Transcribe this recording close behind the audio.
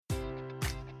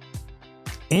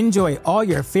Enjoy all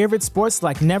your favorite sports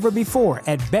like never before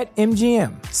at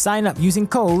BetMGM. Sign up using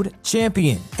code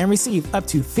CHAMPION and receive up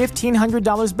to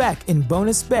 $1,500 back in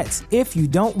bonus bets if you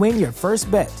don't win your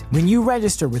first bet. When you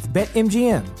register with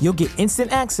BetMGM, you'll get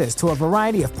instant access to a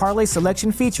variety of parlay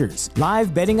selection features,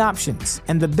 live betting options,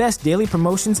 and the best daily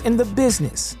promotions in the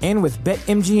business. And with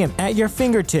BetMGM at your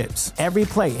fingertips, every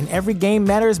play and every game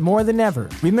matters more than ever.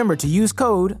 Remember to use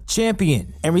code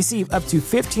CHAMPION and receive up to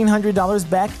 $1,500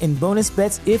 back in bonus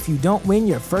bets if you don't win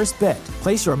your first bet.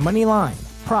 Place your money line,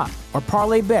 prop, or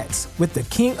parlay bets with the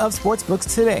king of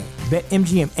sportsbooks today.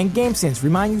 BetMGM and GameSense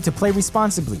remind you to play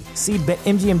responsibly. See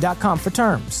BetMGM.com for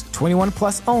terms. 21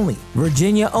 plus only.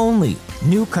 Virginia only.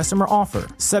 New customer offer.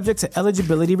 Subject to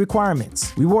eligibility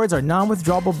requirements. Rewards are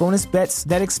non-withdrawable bonus bets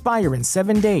that expire in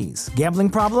 7 days. Gambling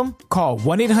problem? Call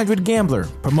 1-800-GAMBLER.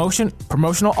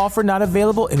 Promotional offer not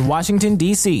available in Washington,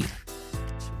 D.C.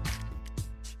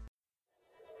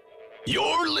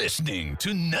 You're listening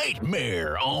to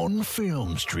Nightmare on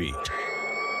Film Street.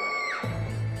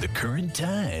 The current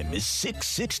time is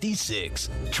 6:66.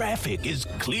 Traffic is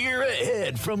clear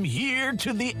ahead from here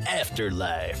to the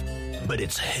afterlife, but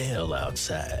it's hell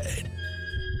outside.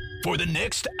 For the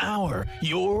next hour,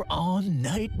 you're on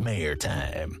Nightmare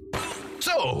time.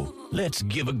 So, let's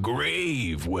give a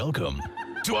grave welcome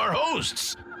to our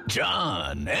hosts,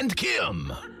 John and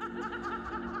Kim.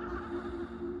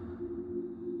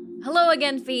 Hello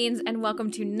again, Fiends, and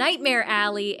welcome to Nightmare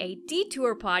Alley, a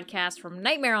detour podcast from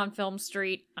Nightmare on Film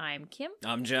Street. I'm Kim.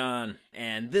 I'm John,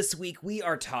 and this week we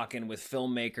are talking with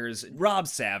filmmakers Rob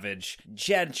Savage,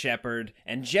 Jed Shepard,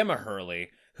 and Gemma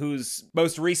Hurley, whose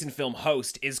most recent film,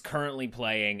 Host, is currently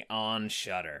playing on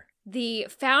Shudder. The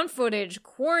found footage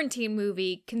quarantine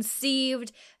movie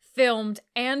conceived, filmed,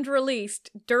 and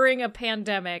released during a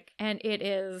pandemic, and it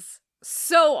is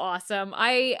so awesome.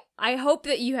 I hope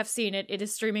that you have seen it. It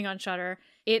is streaming on Shudder.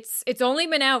 It's only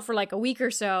been out for like a week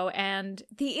or so, and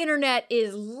the internet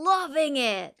is loving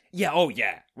it. Yeah, oh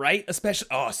yeah, right?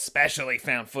 Especially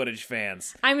found footage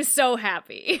fans. I'm so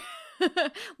happy.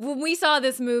 When we saw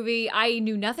this movie, I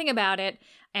knew nothing about it,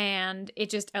 and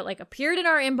it just appeared in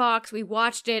our inbox. We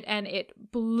watched it, and it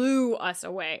blew us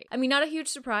away. I mean, not a huge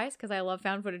surprise, because I love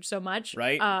found footage so much.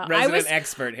 Right? Resident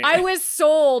expert here. I was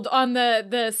sold on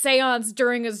the seance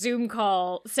during a Zoom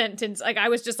call sentence. I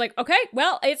was just like, okay,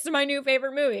 well, it's my new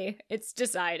favorite movie. It's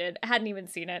decided. I hadn't even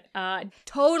seen it.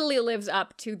 Totally lives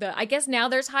up to I guess now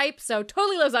there's hype, so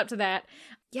totally lives up to that.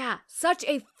 Yeah, such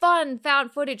a fun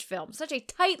found footage film. Such a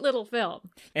tight little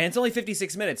film. And it's only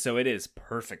 56 minutes, so it is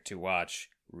perfect to watch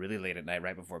really late at night,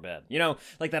 right before bed. You know,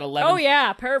 like that 11... Oh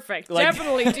yeah, perfect.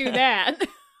 Definitely do that.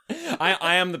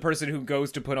 I am the person who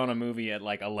goes to put on a movie at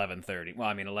like 11:30. Well,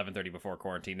 I mean 11:30 before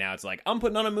quarantine. Now it's like, I'm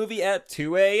putting on a movie at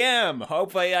 2 a.m.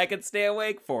 Hopefully I can stay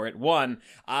awake for it.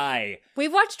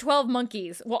 We've watched 12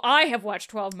 Monkeys. Well, I have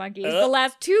watched 12 Monkeys the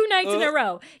last 2 nights in a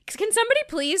row. Can somebody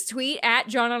please tweet at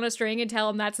John on a String and tell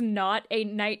him that's not a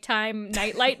nighttime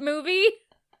nightlight movie?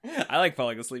 I like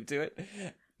falling asleep to it.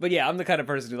 But yeah, I'm the kind of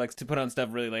person who likes to put on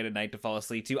stuff really late at night to fall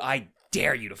asleep to. I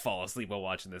dare you to fall asleep while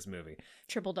watching this movie.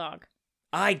 Triple dog.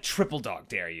 I triple dog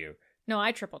dare you. No,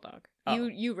 I triple dog. Oh.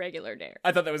 You regular dare.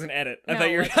 I thought that was an edit. No, I thought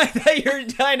you were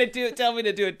trying to tell me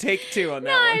to do a take 2 on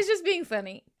that one. No, I was just being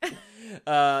funny.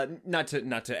 Not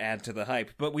to add to the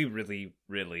hype, but we really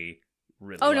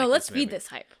Oh no, like let's this movie. feed this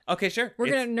hype. Okay, sure. We're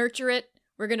gonna nurture it.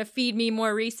 We're gonna feed me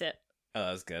more Reset. Oh,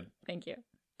 that was good. Thank you.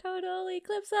 Total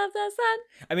eclipse of the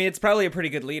sun. I mean, it's probably a pretty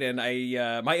good lead-in.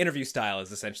 My interview style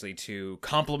is essentially to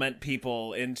compliment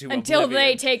people into until oblivion.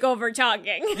 They take over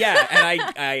talking. Yeah, and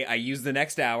I use the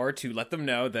next hour to let them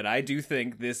know that I do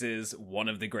think this is one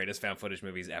of the greatest found footage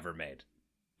movies ever made.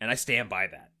 And I stand by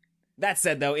that. That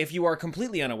said, though, if you are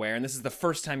completely unaware, and this is the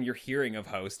first time you're hearing of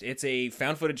Host, it's a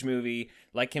found footage movie,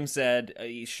 like Kim said,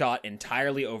 shot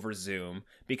entirely over Zoom,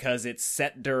 because it's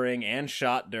set during and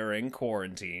shot during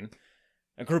quarantine.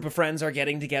 A group of friends are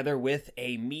getting together with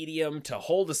a medium to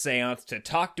hold a seance to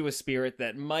talk to a spirit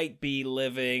that might be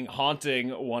haunting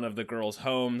one of the girls'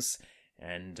 homes.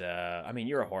 And, I mean,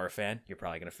 you're a horror fan. You're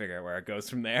probably going to figure out where it goes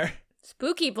from there.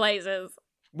 Spooky places.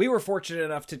 We were fortunate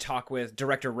enough to talk with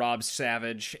director Rob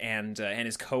Savage and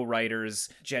his co-writers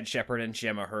Jed Shepard and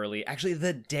Gemma Hurley. Actually,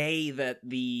 the day that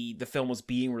the film was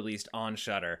being released on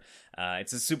Shudder.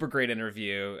 It's a super great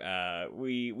interview.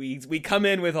 We come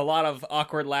in with a lot of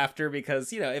awkward laughter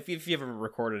because, you know, if you've ever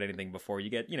recorded anything before, you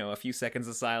get, you know, a few seconds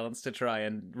of silence to try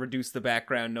and reduce the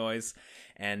background noise.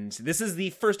 And this is the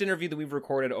first interview that we've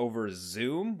recorded over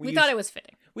Zoom. We thought it was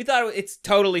fitting. We thought it's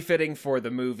totally fitting for the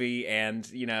movie, and,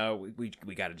 you know,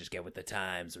 we gotta just get with the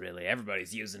times, really.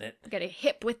 Everybody's using it. Gotta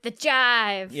hip with the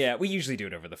jive. Yeah, we usually do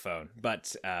it over the phone,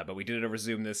 but we did it over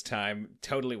Zoom this time.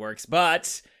 Totally works.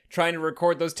 But trying to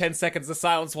record those 10 seconds of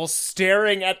silence while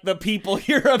staring at the people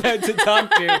you're about to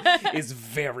talk to is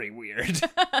very weird.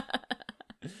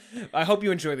 I hope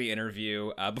you enjoy the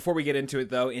interview. Before we get into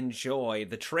it, though, enjoy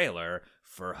the trailer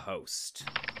for Host.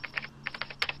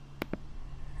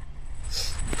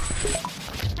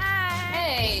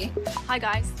 Hey. Hi,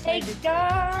 guys. Hey,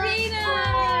 guys.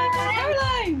 Rena.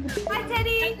 Caroline. Hi,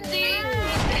 Teddy.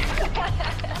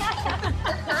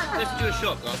 Let's do a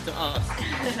shot, guys, to us.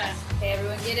 Hey,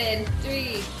 everyone, get in.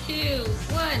 3, 2,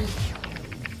 1.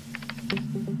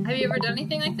 Have you ever done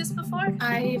anything like this before?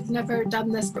 I've never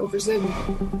done this over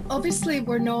Zoom. Obviously,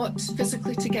 we're not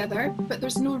physically together, but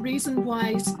there's no reason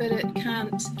why Spirit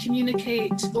can't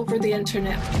communicate over the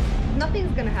internet.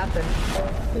 Nothing's gonna happen.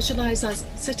 Visualize us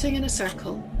sitting in a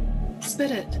circle.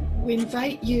 Spirit, we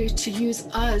invite you to use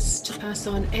us to pass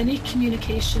on any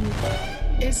communication.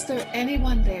 Is there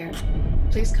anyone there?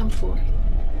 Please come forth.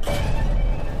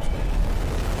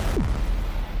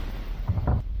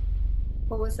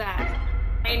 What was that?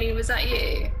 Amy, was that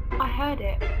you? I heard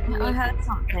it. I heard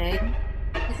something.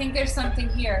 I think there's something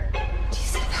here. Do you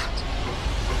see that?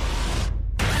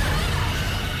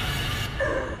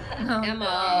 Oh,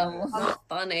 Emma, how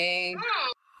funny.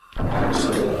 I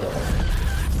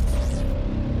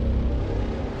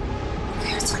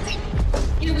heard something.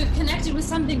 You know, we've connected with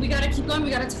something. We gotta keep going. We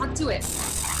gotta talk to it.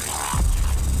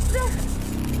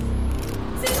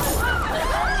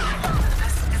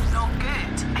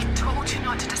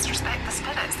 Not to disrespect the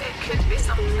spirits. It could be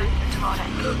something demonic.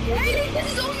 Hey,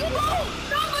 this is all your fault!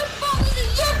 Not my fault! This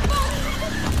is your fault!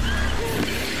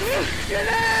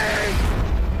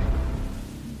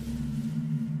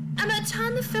 Emma,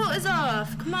 turn the filters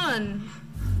off. Come on.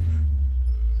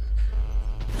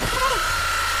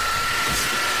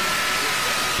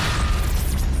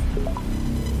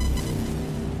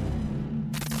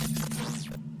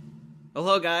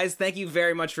 Hello, guys. Thank you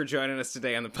very much for joining us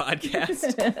today on the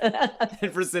podcast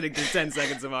and for sitting through 10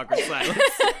 seconds of awkward silence.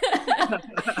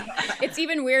 It's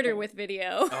even weirder with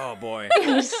video. Oh, boy.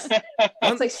 It's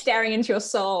like staring into your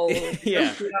soul.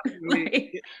 Yeah.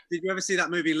 Did you ever see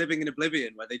that movie Living in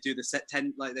Oblivion where they do the set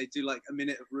 10, like they do like a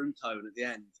minute of room tone at the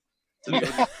end? So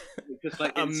it's just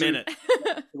like A minute.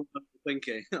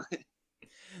 Thinking.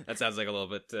 That sounds like a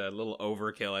little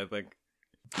overkill, I think.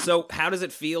 So, how does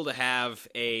it feel to have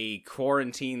a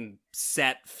quarantine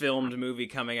set filmed movie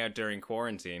coming out during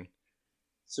quarantine?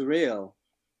 Surreal.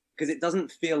 Because it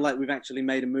doesn't feel like we've actually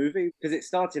made a movie. Because it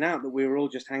started out that we were all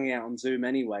just hanging out on Zoom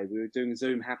anyway. We were doing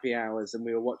Zoom happy hours and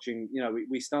we were watching,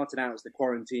 we started out as the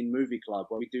Quarantine Movie Club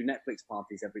where we do Netflix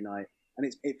parties every night.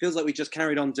 And it feels like we just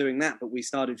carried on doing that, but we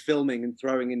started filming and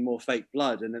throwing in more fake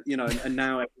blood. And, and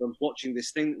now everyone's watching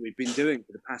this thing that we've been doing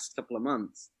for the past couple of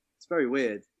months. It's very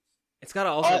weird. It's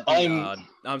gotta also be odd.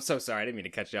 I'm so sorry, I didn't mean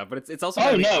to cut you off, but it's also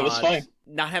gotta be odd it's fine.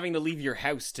 Not having to leave your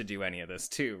house to do any of this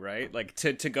too, right? Like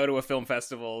to go to a film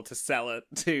festival, to sell it,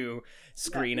 to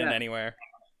screen it anywhere.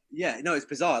 Yeah, no, it's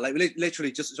bizarre. Like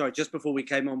literally, just before we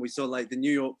came on, we saw like the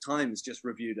New York Times just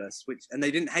reviewed us, and they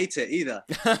didn't hate it either.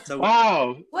 So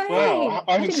wow, I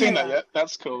haven't seen that yet.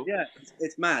 That's cool. Yeah,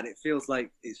 it's mad. It feels like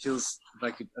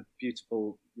a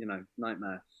beautiful,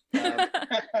 nightmare.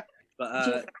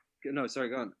 But no, sorry,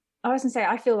 go on. I was going to say,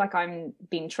 I feel like I'm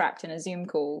being trapped in a Zoom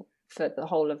call for the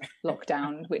whole of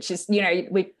lockdown, which is,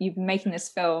 you've been making this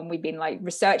film. We've been like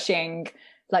researching,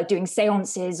 like doing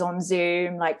seances on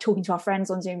Zoom, like talking to our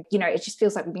friends on Zoom. It just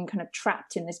feels like we've been kind of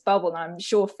trapped in this bubble. And I'm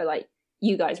sure for like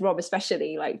you guys, Rob,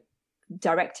 especially like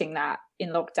directing that in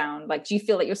lockdown, like, do you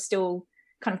feel like you're still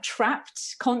kind of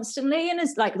trapped constantly? And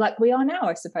it's like we are now,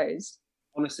 I suppose.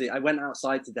 Honestly, I went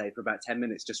outside today for about 10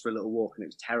 minutes just for a little walk and it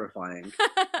was terrifying.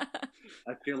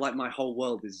 I feel like my whole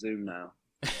world is Zoom now.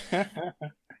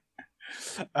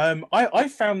 I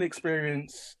found the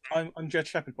experience. I'm Jed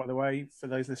Shepherd, by the way, for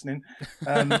those listening.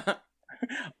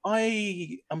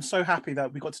 I am so happy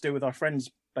that we got to do it with our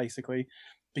friends, basically,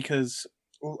 because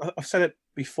I've said it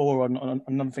before on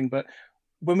another thing, but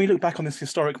when we look back on this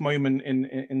historic moment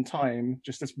in time,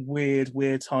 just this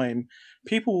weird time,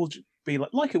 people will be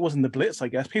like it was in the Blitz, I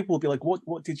guess. People will be like,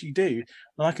 what did you do?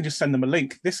 And I can just send them a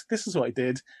link. This is what I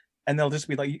did. And they'll just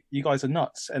be like, you guys are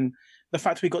nuts. And the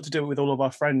fact we got to do it with all of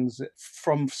our friends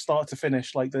from start to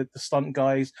finish, like the stunt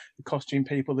guys, the costume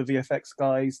people, the VFX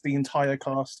guys, the entire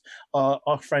cast,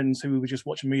 our friends who we were just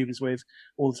watching movies with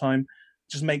all the time,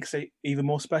 just makes it even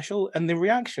more special. And the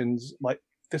reactions, like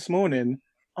this morning,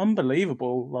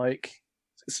 unbelievable. Like,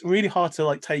 it's really hard to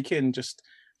like take in just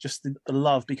the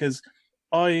love, because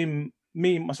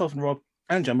myself and Rob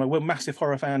and Gemma, we're massive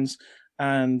horror fans.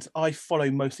 And I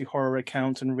follow mostly horror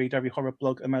accounts and read every horror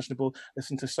blog imaginable,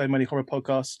 listen to so many horror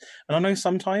podcasts. And I know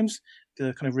sometimes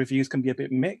the kind of reviews can be a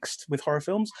bit mixed with horror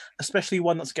films, especially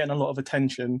one that's getting a lot of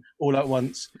attention all at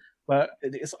once. But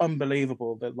it's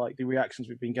unbelievable that like the reactions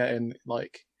we've been getting,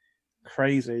 like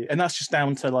crazy. And that's just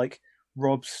down to like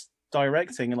Rob's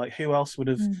directing, and like who else would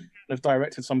have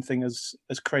directed something as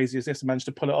crazy as this and managed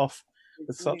to pull it off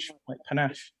with such like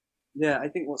panache. Yeah, I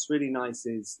think what's really nice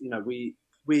is, you know, we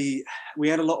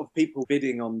had a lot of people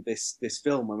bidding on this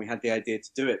film when we had the idea to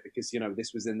do it, because, you know,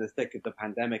 this was in the thick of the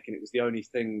pandemic and it was the only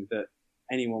thing that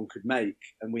anyone could make.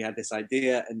 And we had this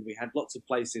idea and we had lots of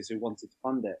places who wanted to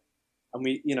fund it. And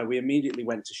we immediately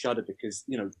went to Shudder because,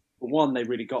 you know, for one, they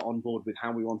really got on board with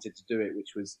how we wanted to do it, which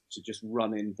was to just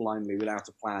run in blindly without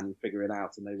a plan and figure it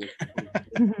out. And they were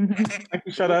Thank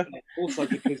you, Shudder. Also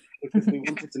because we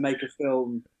wanted to make a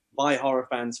film by horror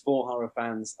fans, for horror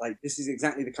fans. Like, this is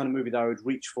exactly the kind of movie that I would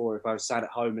reach for if I was sat at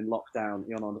home in lockdown,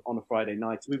 you know, on a Friday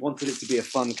night. We wanted it to be a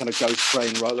fun kind of ghost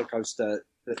train roller coaster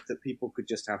that people could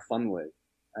just have fun with.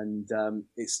 And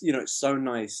it's, you know, it's so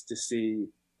nice to see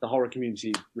the horror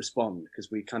community respond, because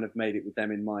we kind of made it with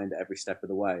them in mind every step of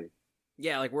the way.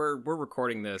 Yeah, like we're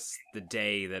recording this the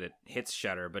day that it hits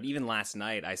Shudder, but even last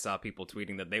night I saw people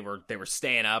tweeting that they were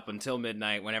staying up until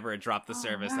midnight whenever it dropped the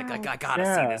service. Wow. Like, I gotta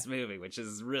see this movie, which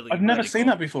is really. I've never really seen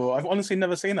cool. that before. I've honestly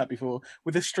never seen that before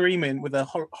with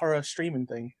a horror streaming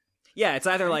thing. Yeah, it's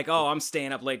either like, oh, I'm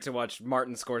staying up late to watch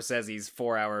Martin Scorsese's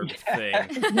 4-hour thing,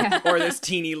 or this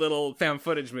teeny little found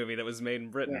footage movie that was made in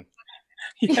Britain.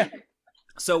 Yeah.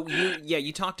 So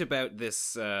you talked about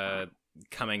this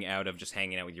coming out of just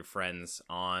hanging out with your friends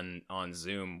on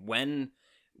Zoom. When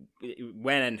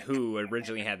and who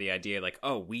originally had the idea, like,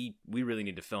 oh, we really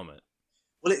need to film it?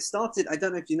 Well, it started, I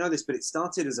don't know if you know this, but it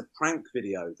started as a prank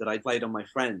video that I played on my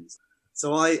friends.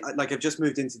 So I've just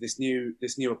moved into this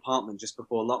new apartment just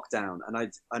before lockdown, and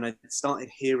I started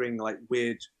hearing like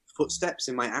weird footsteps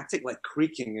in my attic, like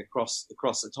creaking across the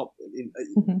top.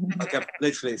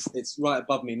 Literally, it's right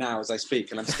above me now as I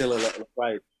speak, and I'm still a little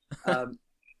afraid.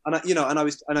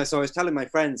 So I was telling my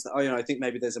friends that, I think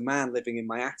maybe there's a man living in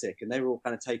my attic, and they were all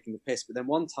kind of taking the piss. But then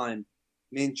one time,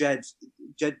 me and Jed,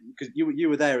 because you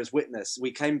were there as witness,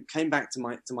 we came back to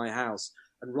my house,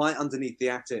 and right underneath the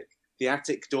attic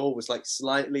door was like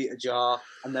slightly ajar,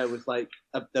 and there was like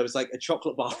a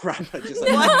chocolate bar wrapper. Just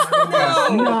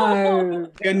like, no,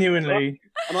 genuinely.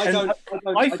 And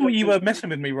I thought you were messing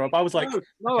with me, Rob. I was like,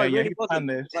 no, okay, I really you planned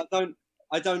this.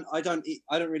 I don't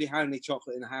really have any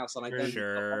chocolate in the house, and I don't.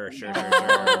 Sure.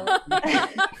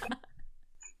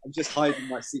 I'm just hiding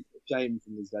my secret shame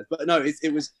from these guys. But no,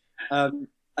 it was. And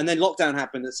then lockdown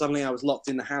happened, and suddenly I was locked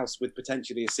in the house with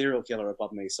potentially a serial killer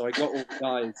above me. So I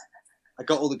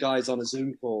got all the guys on a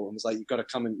Zoom call and was like, you've got to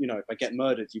come and, if I get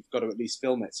murdered, you've got to at least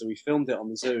film it. So we filmed it on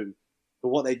the Zoom. But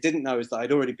what they didn't know is that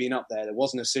I'd already been up there. There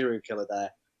wasn't a serial killer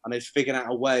there. And they'd figured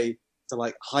out a way to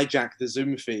like hijack the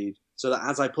Zoom feed so that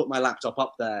as I put my laptop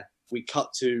up there, we cut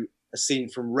to a scene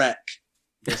from Rec,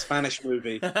 the Spanish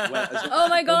movie. Oh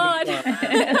my God.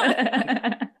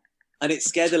 And it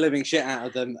scared the living shit out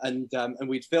of them. And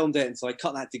we'd filmed it. And so I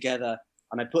cut that together.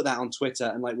 And I put that on Twitter,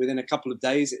 and like within a couple of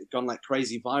days, it had gone like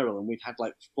crazy viral, and we'd had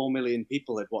like 4 million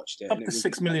people had watched it. Up to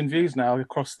 6 million views now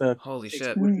across the. Holy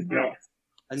shit!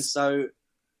 And so,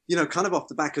 kind of off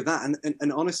the back of that,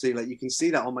 and honestly, like you can see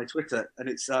that on my Twitter, and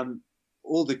it's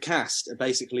all the cast are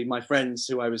basically my friends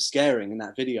who I was scaring in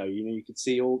that video. You could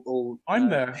see all. I'm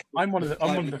there. I'm one of the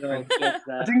friends.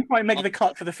 I didn't quite make the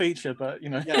cut for the feature, but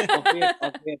Yeah,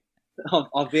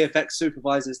 our VFX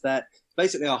supervisors there,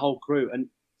 basically our whole crew, and.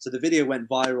 So the video went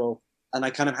viral, and I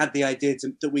kind of had the idea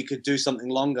that we could do something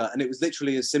longer. And it was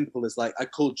literally as simple as like, I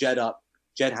called Jed up.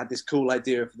 Jed had this cool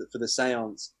idea for the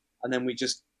seance. And then we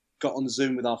just got on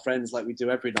Zoom with our friends like we do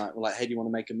every night. We're like, hey, do you want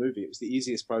to make a movie? It was the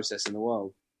easiest process in the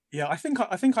world. Yeah, I think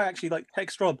I actually like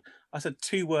text Rob. I said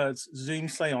 2 words, Zoom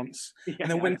seance, and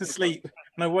then went to sleep.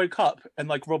 And I woke up and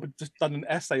like Rob had just done an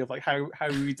essay of like how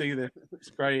we do this. It's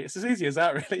great. It's as easy as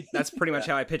that, really. That's pretty much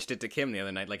how I pitched it to Kim the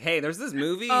other night. Like, hey, there's this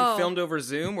movie filmed over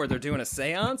Zoom where they're doing a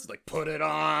seance. Like, put it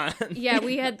on. Yeah,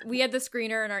 we had the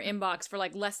screener in our inbox for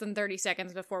like less than 30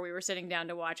 seconds before we were sitting down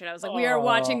to watch it. I was like, we are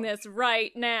watching this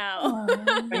right now.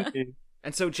 Thank you.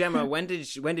 And so, Gemma, when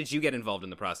did you get involved in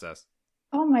the process?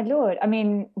 Oh my Lord. I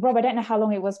mean, Rob, I don't know how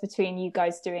long it was between you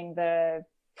guys doing the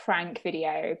prank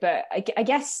video, but I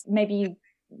guess maybe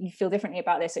you feel differently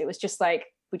about this. It was just like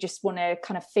we just want to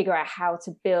kind of figure out how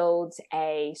to build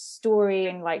a story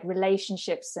and like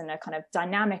relationships and a kind of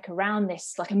dynamic around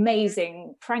this like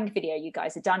amazing prank video you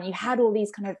guys had done. You had all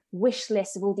these kind of wish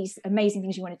lists of all these amazing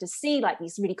things you wanted to see, like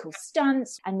these really cool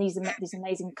stunts and these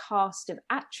amazing cast of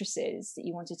actresses that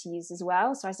you wanted to use as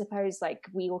well. So I suppose like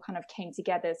we all kind of came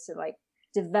together to like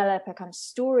develop a kind of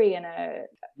story and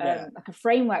like a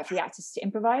framework for the actors to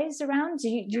improvise around. Do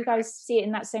you guys see it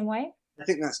in that same way? I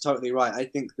think that's totally right. I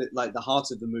think that like the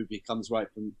heart of the movie comes right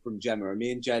from Gemma. And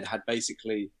me and Jed had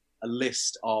basically a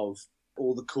list of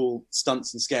all the cool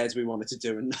stunts and scares we wanted to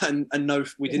do, and no,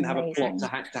 we didn't have a plot to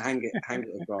hang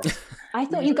it across. I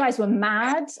thought you guys were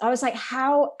mad. I was like,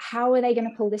 how are they going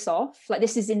to pull this off? Like,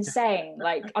 this is insane.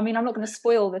 Like, I mean, I'm not going to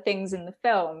spoil the things in the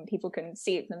film. People can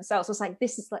see it themselves. I was like,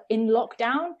 this is like in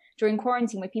lockdown during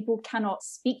quarantine where people cannot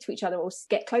speak to each other or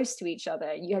get close to each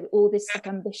other. You had all this like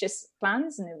ambitious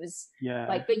plans, and it was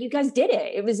like, but you guys did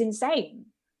it. It was insane.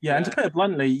 Yeah, and to put it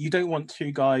bluntly, you don't want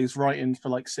two guys writing for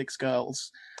like six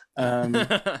girls. So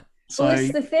well,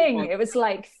 it's the thing. It was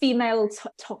like female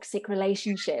toxic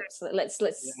relationships. Let's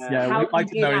yeah. I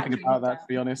didn't know anything about that, to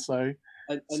be honest. So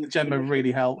Gemma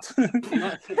really helped.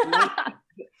 The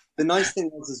nice thing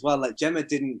was as well, like Gemma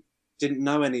didn't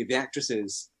know any of the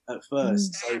actresses at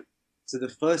first. So the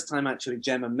first time actually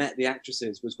Gemma met the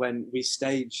actresses was when we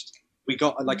staged. We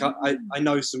got like I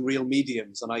know some real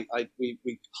mediums, and we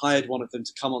hired one of them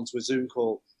to come onto a Zoom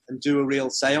call and do a real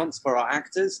seance for our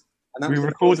actors. And we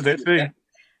recorded it too.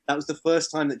 That was the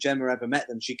first time that Gemma ever met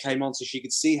them. She came on so she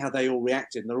could see how they all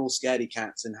reacted, and they're all scaredy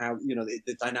cats, and how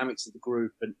the dynamics of the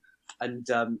group, and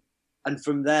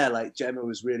from there, like Gemma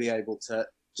was really able to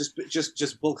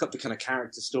just bulk up the kind of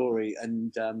character story,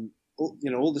 and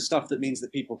all the stuff that means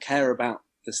that people care about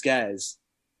the scares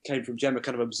came from Gemma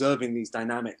kind of observing these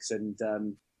dynamics and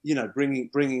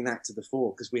bringing that to the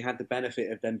fore, because we had the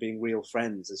benefit of them being real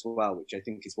friends as well, which I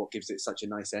think is what gives it such a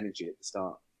nice energy at the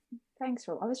start. Thanks,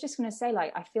 Rob. I was just going to say,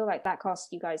 like, I feel like that cast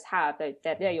you guys have,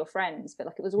 they're your friends, but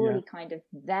like it was already kind of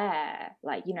there.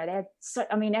 Like, they're so,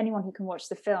 I mean, anyone who can watch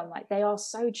the film, like they are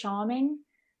so charming.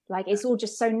 Like it's all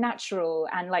just so natural,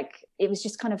 and like it was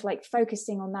just kind of like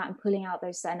focusing on that and pulling out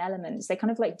those certain elements. They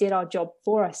kind of like did our job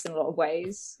for us in a lot of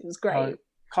ways. It was great.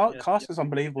 Cast was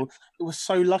unbelievable. It was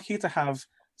so lucky to have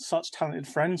such talented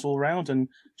friends all around, and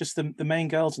just the main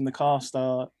girls in the cast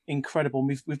are incredible.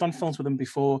 We've done films with them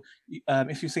before.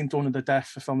 If you've seen Dawn of the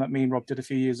Deaf, a film that me and Rob did a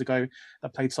few years ago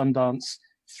that played Sundance,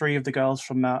 3 of the girls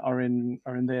from that are in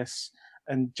this,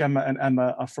 and Gemma and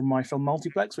Emma are from my film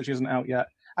Multiplex, which isn't out yet.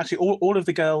 Actually, all of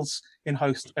the girls in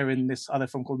Host are in this other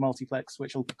film called Multiplex,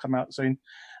 which will come out soon.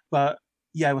 But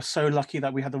yeah, we're so lucky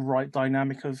that we had the right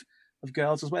dynamic of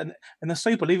girls as well, and they're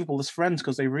so believable as friends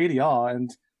because they really are.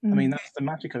 And I mean, that's the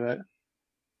magic of it.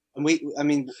 And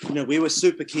we were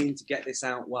super keen to get this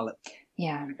out while it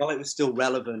was still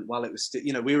relevant, while it was still,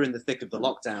 we were in the thick of the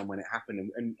lockdown when it happened.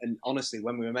 And honestly,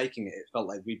 when we were making it, it felt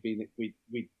like we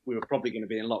were probably going to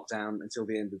be in lockdown until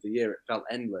the end of the year. It felt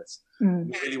endless. We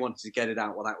really wanted to get it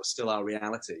out while that was still our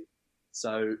reality.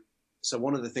 So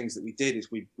one of the things that we did is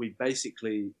we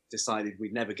basically decided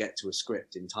we'd never get to a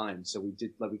script in time. So we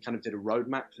kind of did a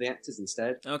roadmap for the actors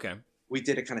instead. Okay. We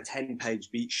did a kind of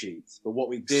 10-page beat sheet, but what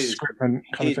we did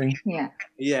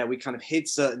we kind of hid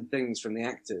certain things from the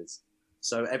actors.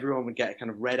 So everyone would get a kind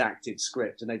of red-acted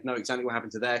script, and they'd know exactly what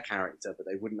happened to their character, but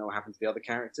they wouldn't know what happened to the other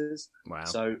characters. Wow.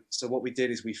 So what we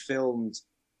did is we filmed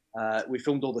all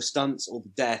the stunts, all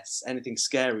the deaths, anything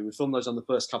scary. We filmed those on the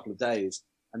first couple of days,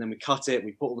 and then we cut it,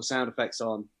 we put all the sound effects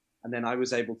on, and then I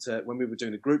was able to, when we were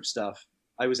doing the group stuff,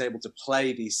 I was able to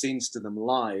play these scenes to them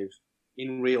live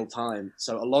in real time.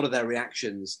 So a lot of their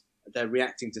reactions, they're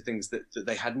reacting to things that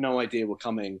they had no idea were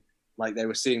coming, like they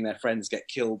were seeing their friends get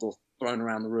killed or thrown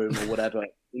around the room or whatever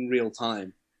in real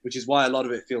time, which is why a lot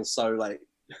of it feels so like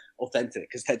authentic,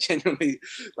 because they're genuinely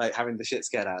like having the shit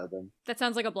scared out of them. That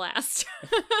sounds like a blast.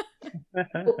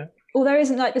 Although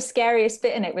isn't like the scariest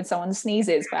bit in it when someone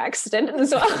sneezes by accident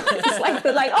as well? It's like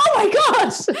they're like, oh my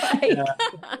god!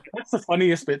 That's the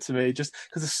funniest bit to me, just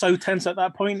because it's so tense at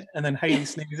that point, and then Hayley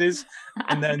sneezes,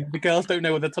 and then the girls don't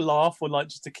know whether to laugh or like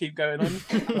just to keep going on.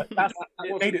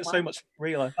 It made it so much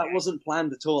realer. That wasn't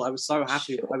planned at all. I was so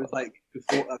happy. I was like,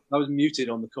 before I was muted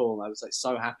on the call, and I was like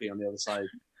so happy on the other side,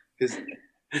 because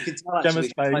you can tell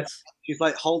actually she's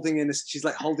like holding in a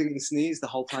sneeze the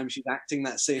whole time she's acting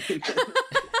that scene.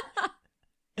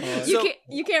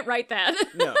 You can't write that.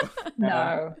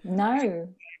 No.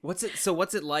 What's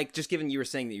it like, just given you were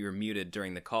saying that you were muted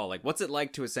during the call, like what's it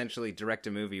like to essentially direct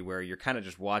a movie where you're kind of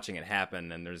just watching it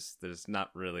happen and there's not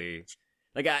really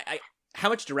like how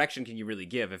much direction can you really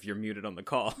give if you're muted on the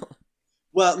call?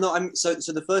 Well, no, so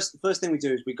the first thing we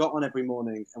do is we got on every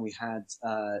morning and we had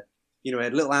we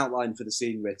had a little outline for the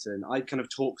scene written. I'd kind of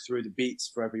talk through the beats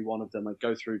for every one of them. I'd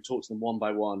go through, talk to them one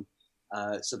by one,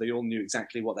 so they all knew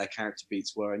exactly what their character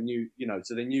beats were. And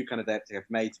so they knew kind of that they have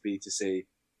made to B to C,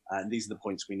 and these are the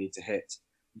points we need to hit.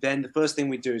 Then the first thing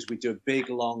we do is we do a big,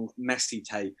 long, messy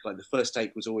take. Like the first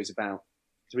take was always about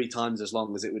 3 times as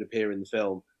long as it would appear in the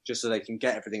film, just so they can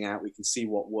get everything out. We can see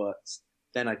what works.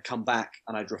 Then I'd come back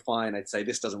and I'd refine. I'd say,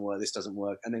 this doesn't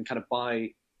work. And then kind of by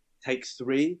take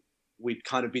 3, we'd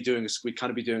kind of be doing a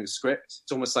script.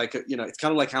 It's almost like, it's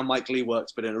kind of like how Mike Leigh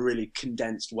works, but in a really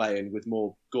condensed way and with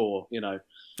more gore,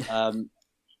 the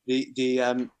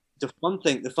fun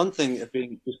thing of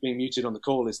being muted on the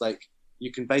call is like,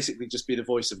 you can basically just be the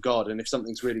voice of God. And if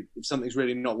something's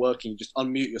really not working, you just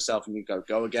unmute yourself and you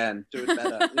go again, do it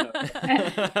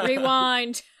better.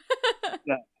 Rewind.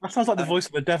 Yeah. That sounds like the voice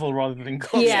of the devil rather than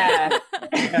God. Yeah.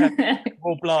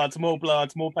 More blood, more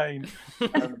pain.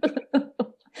 A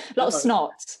lot of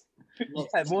snot.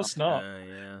 More snot.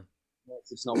 Yeah.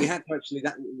 Lots of snot. We had to actually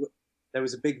there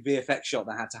was a big VFX shot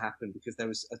that had to happen because there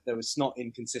was snot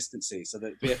inconsistency, so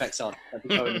the VFX artist had to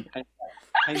go in and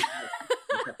paint.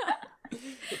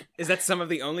 Is that some of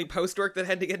the only post work that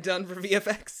had to get done for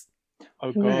VFX?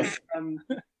 Oh god.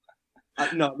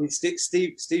 No, I mean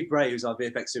Steve Bray, who's our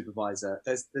VFX supervisor.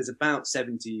 There's about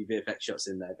 70 VFX shots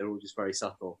in there. They're all just very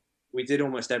subtle. We did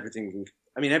almost everything.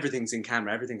 Everything's in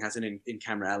camera. Everything has an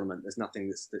in-camera element. There's nothing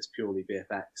that's purely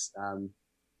VFX.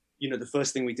 The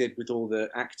first thing we did with all the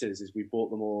actors is we bought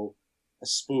them all a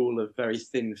spool of very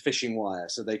thin fishing wire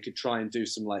so they could try and do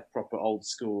some like proper old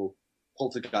school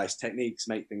poltergeist techniques,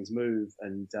 make things move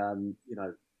and,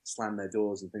 slam their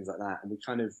doors and things like that. And we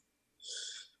kind of,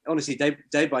 honestly,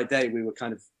 day by day, we were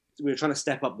trying to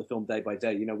step up the film day by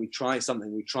day. We try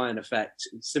something, we try an effect,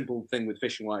 simple thing with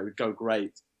fishing wire would go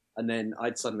great. And then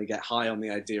I'd suddenly get high on the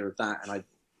idea of that. And I'd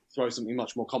throw something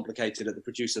much more complicated at the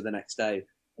producer the next day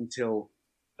until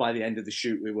by the end of the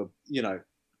shoot, we were,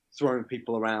 throwing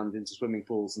people around into swimming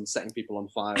pools and setting people on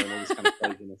fire and all this kind of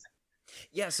craziness.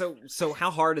 Yeah, so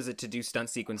how hard is it to do stunt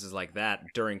sequences like that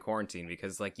during quarantine?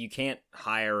 Because like you can't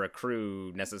hire a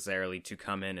crew necessarily to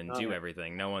come in and do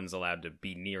everything. No one's allowed to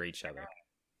be near each other.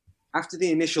 After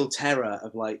the initial terror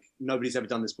of like, nobody's ever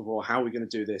done this before, how are we going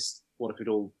to do this? What if it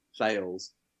all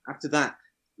fails? After that,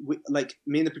 me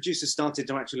and the producer started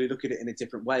to actually look at it in a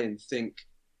different way and think,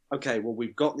 okay, well,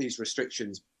 we've got these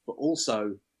restrictions, but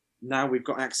also now we've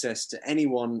got access to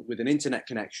anyone with an internet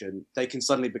connection. They can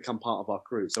suddenly become part of our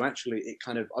crew. So actually it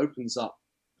kind of opens up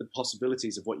the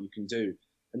possibilities of what you can do.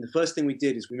 And the first thing we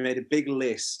did is we made a big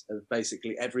list of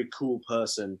basically every cool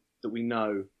person that we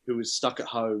know who was stuck at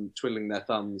home, twiddling their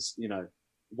thumbs,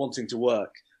 wanting to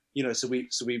work. So we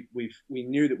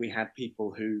knew that we had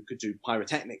people who could do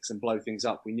pyrotechnics and blow things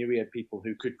up. We knew we had people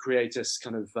who could create us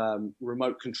kind of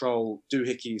remote control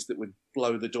doohickeys that would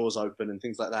blow the doors open and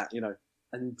things like that,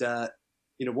 And,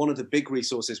 one of the big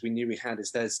resources we knew we had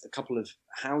is there's a couple of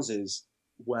houses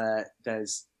where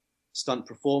there's stunt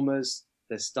performers,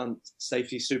 there's stunt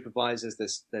safety supervisors,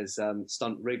 there's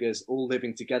stunt riggers all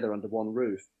living together under one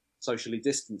roof, socially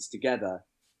distanced together.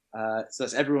 So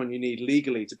that's everyone you need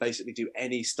legally to basically do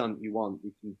any stunt you want.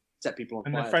 You can set people on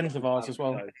fire. And they're friends of ours as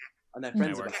well. And they're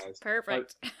friends of ours.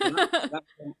 Perfect. So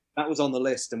that was on the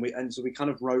list, so we kind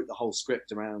of wrote the whole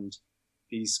script around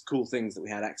these cool things that we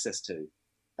had access to.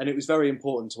 And it was very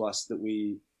important to us that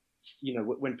we,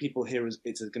 when people hear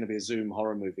it's going to be a Zoom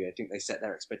horror movie, I think they set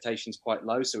their expectations quite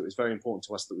low. So it was very important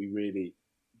to us that we really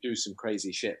do some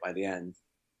crazy shit by the end.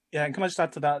 Yeah, and can I just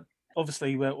add to that?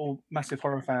 Obviously, we're all massive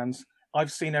horror fans.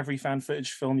 I've seen every fan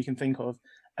footage film you can think of,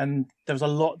 and there's a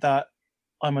lot that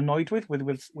I'm annoyed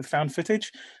with found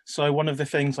footage. So one of the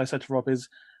things I said to Rob is,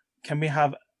 can we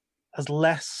have as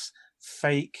less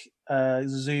fake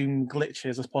Zoom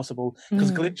glitches as possible?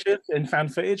 Because glitches in fan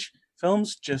footage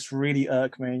films just really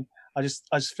irk me. I just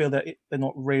feel that they're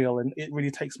not real, and it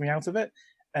really takes me out of it.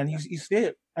 And you see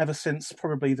it ever since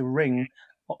probably The Ring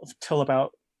till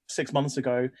about 6 months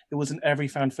ago. It was in every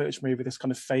fan footage movie, this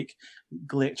kind of fake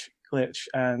glitch,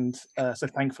 and so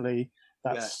thankfully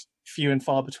that's few and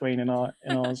far between in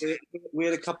ours. We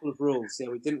had a couple of rules. Yeah,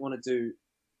 we didn't want to do,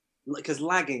 because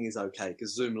lagging is okay,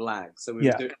 because Zoom lags. So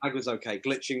lag was okay.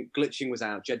 Glitching was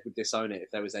out. Jed would disown it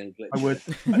if there was any glitch. I would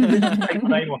take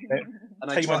my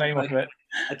name off it.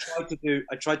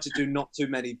 I tried to do not too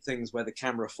many things where the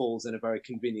camera falls in a very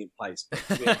convenient place.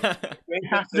 But we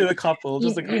have to do a couple.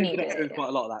 Just you need it. Quite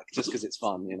a lot of that just because it's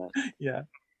fun, Yeah.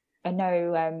 I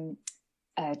know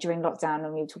during lockdown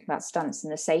when we were talking about stunts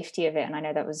and the safety of it, and I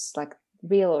know that was like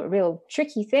real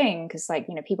tricky thing, because like,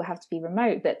 you know, people have to be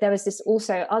remote. But there was this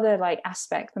also other like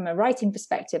aspect from a writing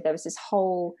perspective. There was this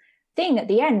whole thing at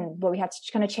the end where we had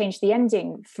to kind of change the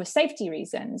ending for safety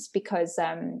reasons, because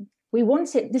we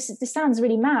wanted, this sounds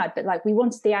really mad, but like we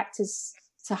wanted the actors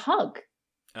to hug.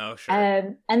 Oh, sure.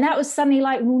 And that was suddenly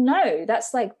like, well, no,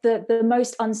 that's like the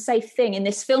most unsafe thing in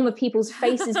this film of people's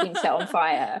faces being set on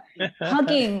fire.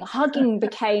 Hugging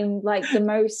became like the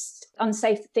most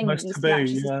unsafe thing. Most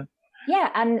taboo, yeah.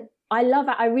 And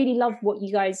I really love what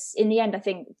you guys, in the end, I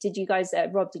think, did you guys,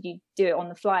 Rob, did you do it on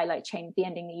the fly, like change the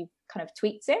ending, you kind of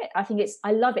tweaked it?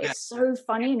 I love it. It's so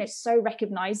funny and it's so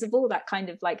recognizable, that kind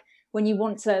of like, when you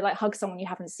want to like hug someone you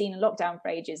haven't seen in lockdown for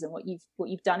ages, and what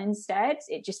you've done instead,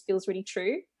 it just feels really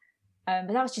true.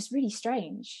 But that was just really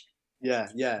strange. Yeah.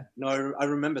 No, I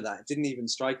remember that. It didn't even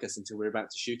strike us until we were about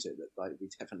to shoot it that like we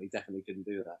definitely couldn't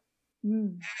do that.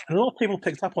 And a lot of people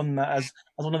picked up on that as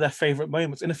one of their favorite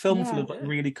moments in a film full of like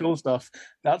really cool stuff.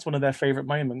 That's one of their favorite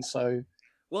moments. So.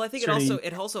 Well, I think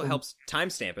it also helps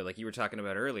timestamp it, like you were talking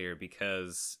about earlier,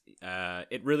 because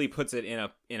it really puts it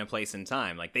in a place in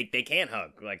time. Like they can't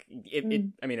hug. Like it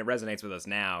resonates with us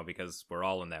now because we're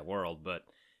all in that world. But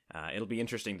it'll be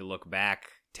interesting to look back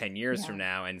 10 years from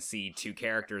now and see two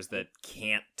characters that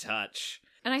can't touch.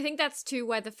 And I think that's too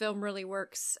why the film really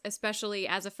works, especially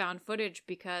as a found footage,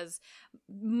 because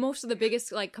most of the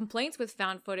biggest like complaints with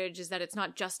found footage is that it's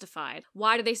not justified.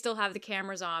 Why do they still have the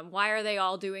cameras on? Why are they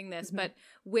all doing this? Mm-hmm. But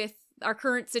with our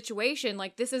current situation,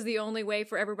 like this is the only way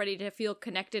for everybody to feel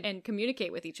connected and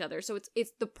communicate with each other. So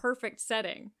it's the perfect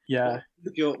setting. Yeah.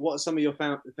 What are some of your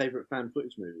favorite found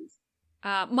footage movies?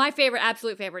 My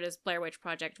absolute favorite is Blair Witch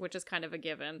Project, which is kind of a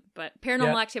given, but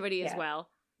Paranormal Activity as well.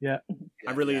 Yeah.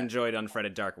 I really enjoyed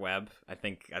Unfriended Dark Web. I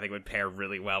think it would pair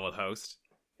really well with Host.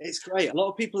 It's great. A lot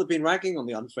of people have been ragging on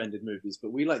the Unfriended movies,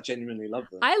 but we like genuinely love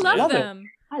them. I love them.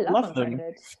 I love them.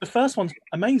 The first one's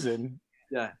amazing.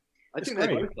 Yeah. I think they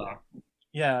both are.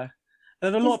 Yeah.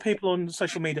 There are a lot of people on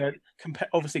social media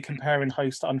obviously comparing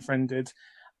Host to Unfriended.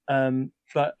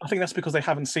 But I think that's because they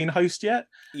haven't seen Host yet.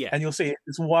 Yeah. And you'll see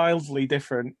it's wildly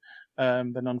different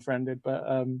than Unfriended.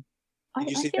 But did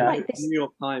you see the New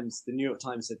York Times? The New York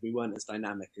Times said we weren't as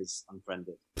dynamic as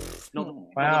Unfriended.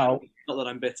 Wow. Not that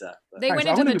I'm bitter. But. They went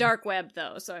into the dark web,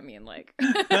 though, so I mean, like...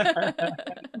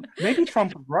 Maybe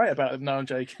Trump was right about it. No, I'm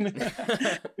joking.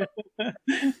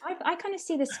 I kind of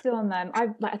see this film...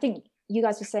 I think you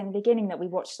guys were saying in the beginning that we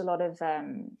watched a lot of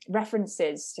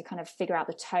references to kind of figure out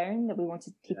the tone that we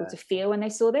wanted people to feel when they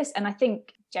saw this. And I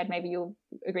think, Jed, maybe you'll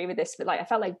agree with this, but like I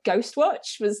felt like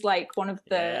Ghostwatch was like one of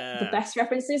the best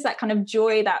references, that kind of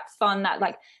joy, that fun, that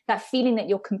like that feeling that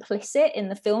you're complicit in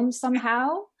the film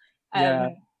somehow.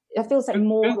 It feels like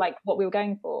more like what we were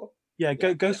going for. Yeah,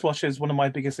 Ghostwatch is one of my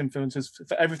biggest influences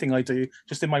for everything I do,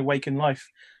 just in my waking life.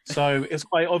 So it's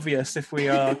quite obvious if we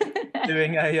are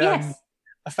doing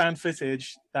a found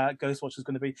footage that Ghostwatch is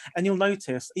going to be. And you'll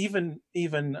notice, even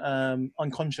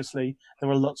unconsciously, there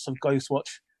are lots of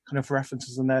Ghostwatch kind of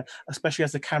references in there, especially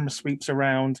as the camera sweeps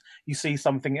around, you see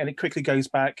something and it quickly goes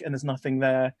back and there's nothing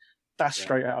there. That's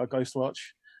straight out of Ghostwatch.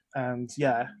 And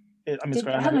it's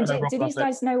great. Did you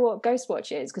guys know what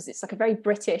Ghostwatch is? Because it's like a very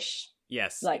British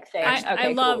like thing. I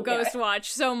love Ghostwatch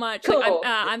so much. Cool. Like,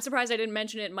 I'm surprised I didn't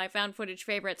mention it in my found footage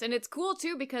favorites. And it's cool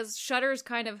too because Shudder's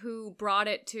kind of who brought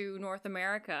it to North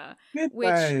America.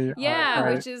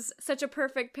 Which is such a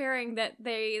perfect pairing that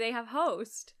they have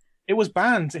Host. It was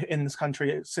banned in this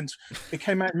country since it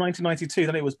came out in 1992.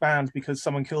 Then it was banned because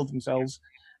someone killed themselves.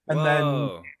 And then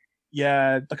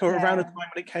around the time when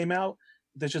it came out,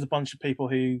 there's just a bunch of people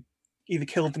who either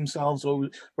killed themselves or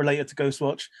related to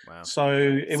Ghostwatch. Wow. So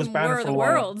it was banned for a while.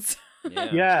 Worlds.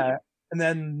 Yeah. And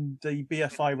then the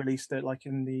BFI released it like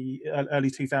in the early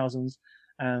 2000s,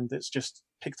 and it's just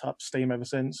picked up steam ever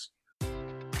since.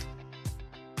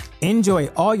 Enjoy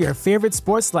all your favorite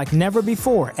sports like never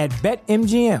before at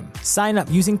BetMGM. Sign up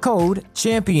using code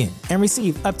CHAMPION and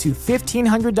receive up to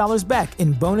 $1,500 back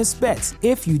in bonus bets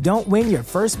if you don't win your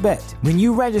first bet. When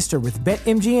you register with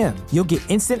BetMGM, you'll get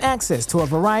instant access to a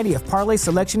variety of parlay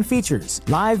selection features,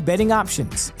 live betting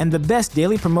options, and the best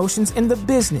daily promotions in the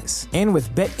business. And with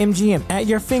BetMGM at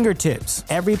your fingertips,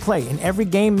 every play and every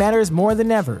game matters more than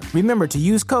ever. Remember to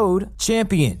use code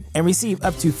CHAMPION and receive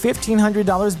up to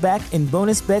 $1,500 back in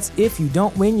bonus bets if you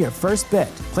don't win your first bet.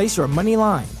 Place your money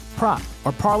line, prop,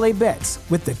 or parlay bets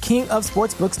with the king of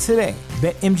sportsbooks today.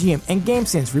 BetMGM and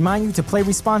GameSense remind you to play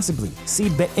responsibly. See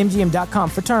BetMGM.com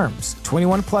for terms.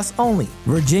 21 plus only.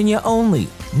 Virginia only.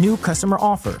 New customer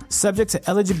offer. Subject to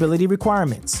eligibility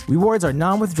requirements. Rewards are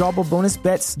non-withdrawable bonus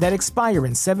bets that expire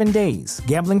in 7 days.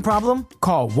 Gambling problem?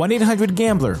 Call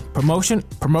 1-800-GAMBLER.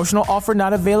 Promotional offer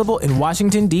not available in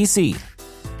Washington, D.C.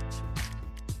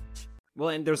 Well,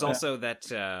 and there's also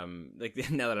that, like,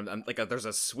 now that I'm like, there's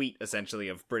a suite essentially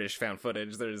of British found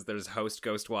footage. There's Host,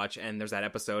 Ghostwatch, and there's that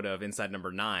episode of Inside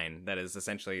Number 9 that is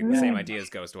essentially the same idea as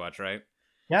Ghostwatch, right?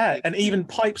 Yeah, and even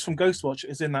Pipes from Ghostwatch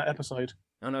is in that episode.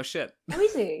 Oh no shit! Oh,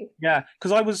 is he? Yeah,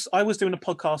 because I was doing a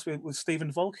podcast with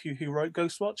Stephen Volk, who wrote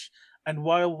Ghostwatch, and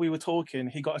while we were talking,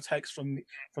 he got a text from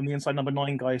the Inside Number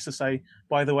 9 guys to say,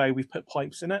 by the way, we've put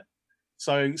Pipes in it.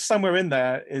 So somewhere in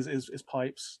there is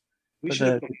Pipes. We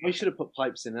should have put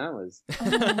Pipes in ours.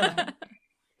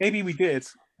 Maybe we did.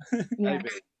 Yeah.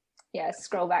 Yeah,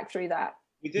 scroll back through that.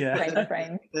 We did. Frame to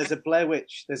frame. There's a Blair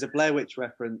Witch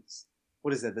reference.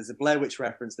 What is it? There's a Blair Witch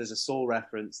reference. There's a Saw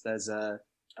reference. There's a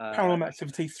Paranormal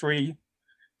Activity 3.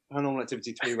 Paranormal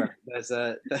Activity 3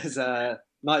 reference. There's a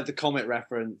Night of the Comet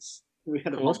reference. We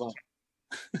had a whole bunch.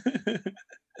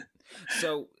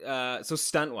 So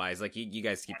stunt wise, like you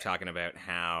guys keep talking about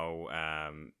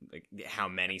how how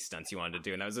many stunts you wanted to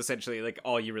do, and that was essentially like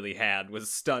all you really had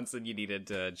was stunts, and you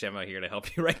needed Gemma here to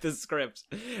help you write the script.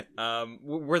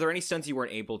 Were there any stunts you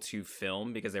weren't able to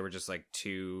film because they were just like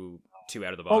too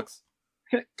out of the box?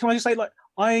 Can I just say, like,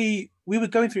 we were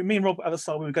going through, me and Rob at the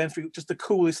start, we were going through just the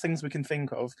coolest things we can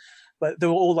think of, but they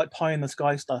were all like pie in the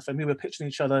sky stuff, and we were pitching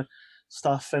each other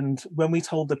stuff, and when we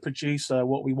told the producer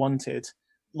what we wanted,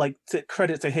 like, to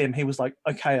credit to him, he was like,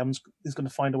 okay, he's going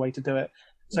to find a way to do it.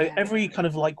 So every kind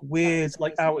of like weird,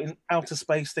 like out in outer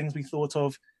space things we thought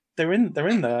of, they're in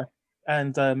there.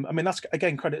 And I mean, that's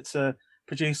again credit to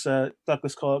producer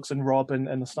Douglas Cox and Rob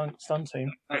and the stunt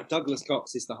team. Douglas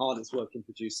Cox is the hardest working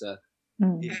producer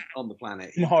on the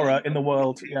planet. In horror, in the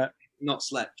world, yeah. Not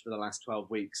slept for the last 12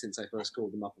 weeks since I first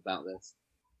called him up about this.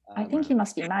 I think he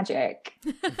must be magic.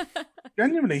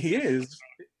 Genuinely, he is.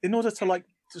 In order to like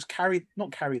just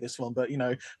not carry this film, but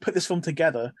put this film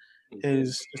together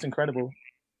is just incredible.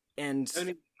 And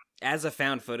as a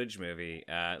found footage movie,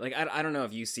 like I don't know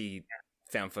if you see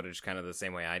found footage kind of the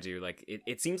same way I do. Like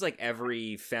it seems like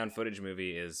every found footage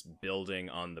movie is building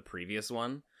on the previous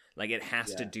one. Like it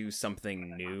has to do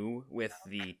something new with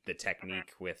the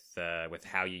technique, with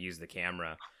how you use the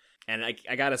camera. And I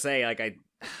gotta say, like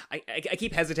I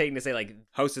keep hesitating to say like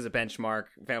Host is a benchmark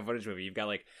found footage movie. You've got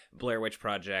like Blair Witch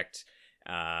Project,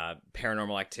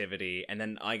 Paranormal Activity, and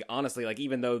then I honestly, like,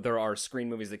 even though there are Screen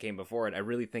movies that came before it, I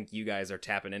really think you guys are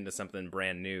tapping into something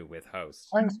brand new with Host.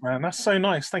 Thanks, man. That's so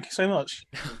nice. Thank you so much.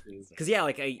 Because yeah,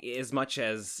 like as much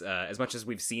as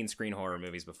we've seen Screen horror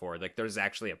movies before, like there's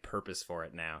actually a purpose for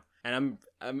it now, and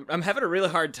I'm having a really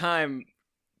hard time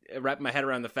wrapping my head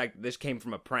around the fact that this came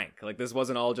from a prank. Like this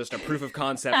wasn't all just a proof of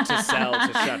concept to sell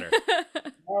to Shudder.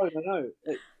 No.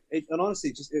 And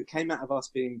honestly, it came out of us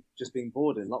being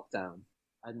bored in lockdown.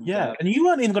 And, and you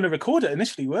weren't even going to record it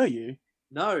initially, were you?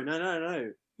 No.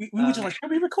 We were just like, can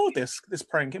we record this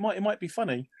prank? It might be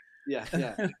funny. Yeah.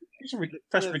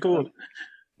 Press record.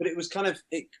 But it was kind of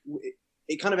it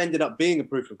kind of ended up being a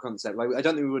proof of concept. Like I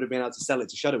don't think we would have been able to sell it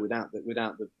to Shudder without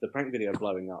the prank video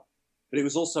blowing up. But it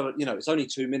was also, it's only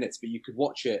 2 minutes, but you could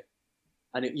watch it.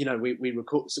 And we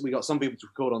record. So we got some people to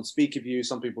record on speaker view,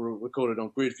 some people recorded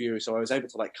on grid view. So I was able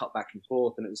to like cut back and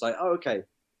forth, and it was like, oh, okay,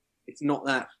 it's not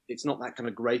that kind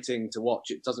of grating to watch.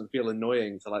 It doesn't feel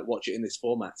annoying to like watch it in this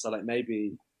format. So like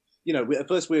maybe, at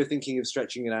first we were thinking of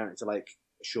stretching it out into like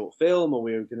a short film, or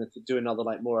we were going to do another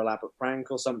like more elaborate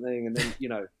prank or something. And then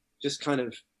just kind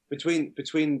of between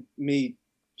me,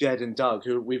 Jed, and Doug,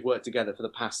 who we've worked together for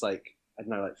the past like I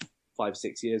don't know, like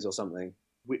 5-6 years or something.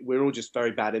 We're all just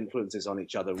very bad influences on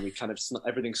each other, and we kind of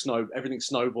everything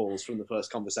snowballs from the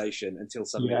first conversation until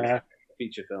suddenly it's a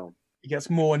feature film. It gets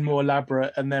more and more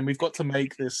elaborate, and then we've got to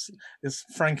make this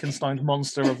Frankenstein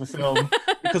monster of a film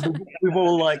because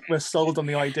we're sold on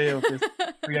the idea of this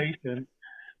creation.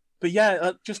 But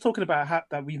yeah, just talking about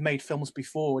that we've made films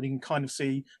before, and you can kind of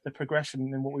see the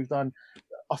progression in what we've done.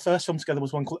 Our first film together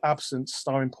was one called Absence,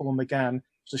 starring Paul McGann. It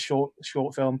was a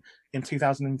short film in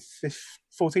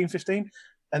 2014-15.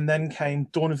 And then came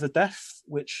Dawn of the Deaf,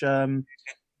 which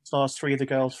stars 3 of the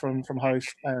girls from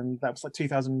Host, and that was like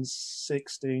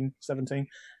 2016-17.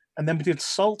 And then we did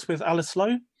Salt with Alice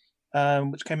Lowe,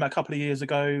 which came out a couple of years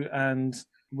ago and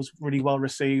was really well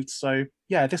received. So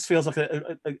yeah, this feels like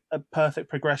a perfect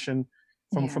progression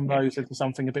from those into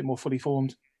something a bit more fully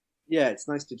formed. Yeah, it's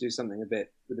nice to do something with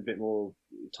a bit more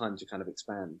time to kind of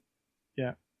expand.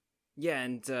 Yeah. Yeah,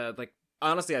 and like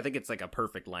honestly, I think it's like a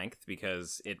perfect length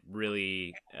because it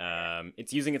really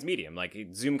it's using its medium. Like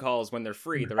Zoom calls when they're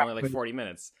free, they're only like 40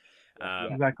 minutes.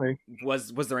 Exactly.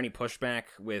 Was there any pushback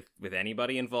with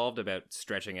anybody involved about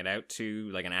stretching it out to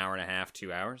like an hour and a half,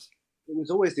 2 hours? It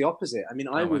was always the opposite. I mean,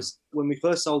 when we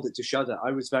first sold it to Shudder,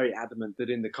 I was very adamant that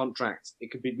in the contract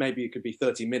it could be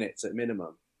 30 minutes at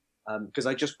minimum, because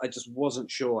I just wasn't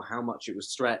sure how much it would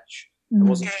stretch. I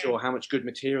wasn't sure how much good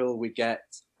material we'd get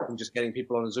from just getting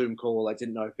people on a Zoom call. I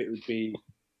didn't know if it would be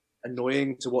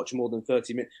annoying to watch more than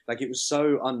 30 minutes. Like, it was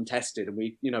so untested, and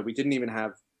we didn't even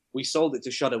have. We sold it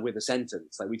to Shudder with a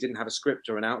sentence. Like, we didn't have a script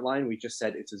or an outline. We just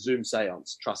said it's a Zoom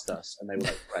seance. Trust us, and they were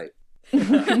like, great.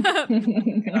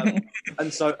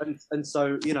 And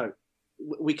so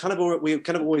we kind of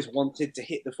always wanted to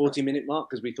hit the 40-minute mark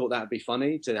because we thought that would be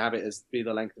funny to have it as be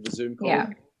the length of a Zoom call. Yeah.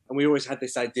 And we always had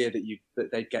this idea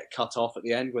that they'd get cut off at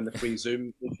the end when the free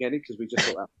Zoom was getting, because we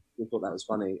thought that was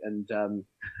funny. And and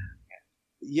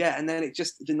then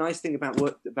the nice thing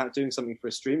about doing something for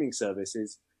a streaming service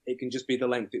is it can just be the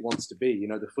length it wants to be.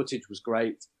 The footage was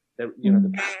great.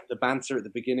 The banter at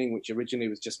the beginning, which originally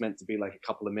was just meant to be like a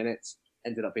couple of minutes,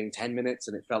 ended up being 10 minutes,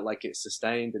 and it felt like it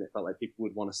sustained, and it felt like people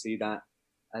would want to see that.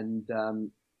 And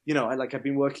I've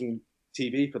been working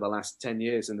TV for the last 10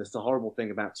 years, and the horrible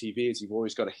thing about TV is you've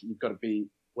got to be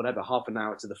whatever, half an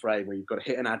hour to the frame, where you've got to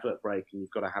hit an advert break, and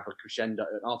you've got to have an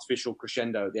artificial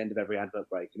crescendo at the end of every advert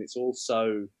break, and it's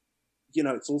also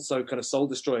kind of soul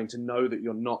destroying to know that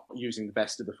you're not using the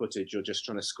best of the footage. You're just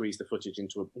trying to squeeze the footage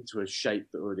into a shape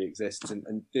that already exists.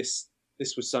 And this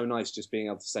was so nice, just being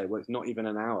able to say, well, it's not even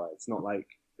an hour. It's not like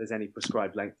there's any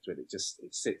prescribed length to it.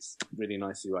 It sits really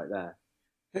nicely right there.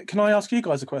 Can I ask you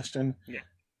guys a question? Yeah.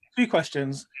 2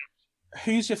 questions.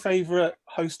 Who's your favourite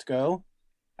host girl,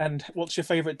 and what's your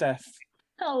favourite death?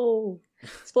 Oh,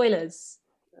 spoilers.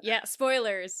 Yeah,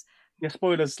 spoilers. Yeah,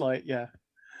 spoilers.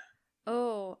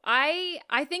 Oh, I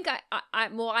think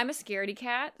I'm a scaredy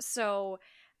cat, so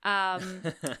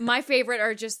my favorite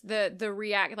are just the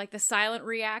the silent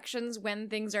reactions when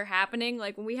things are happening,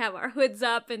 like when we have our hoods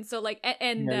up, and so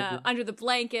under the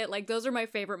blanket, like those are my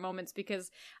favorite moments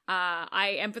because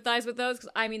I empathize with those,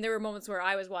 because I mean there were moments where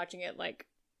I was watching it like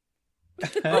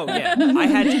oh yeah,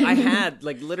 I had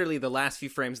like literally the last few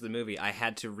frames of the movie I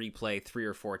had to replay 3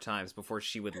 or 4 times before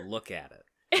she would look at it.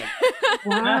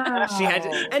 Wow. She had to,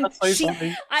 and she's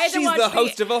the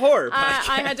host of a horror podcast.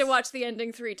 I had to watch the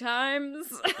ending 3 times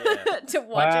to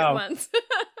watch it once.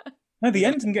 No, the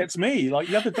ending gets me. Like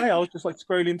the other day, I was just like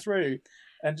scrolling through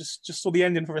and just saw the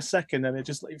ending for a second, and it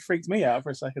freaked me out for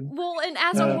a second. Well, and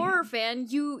as a horror fan,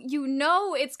 you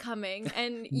know it's coming,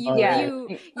 and you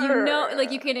know,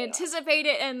 like you can anticipate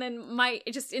it, and then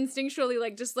just instinctually,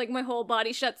 like my whole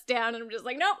body shuts down, and I'm just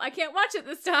like, nope, I can't watch it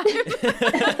this time.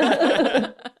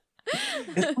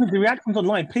 It's funny, the reactions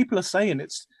online, people are saying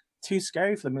it's too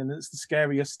scary for them, and it's the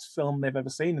scariest film they've ever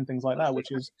seen, and things like that,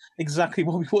 which is exactly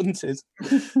what we wanted.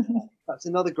 That's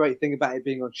another great thing about it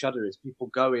being on Shudder, is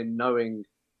people go in knowing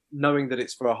that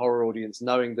it's for a horror audience,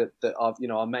 knowing that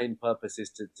our main purpose is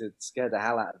to scare the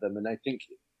hell out of them. And I think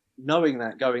knowing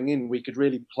that going in, we could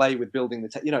really play with building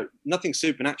nothing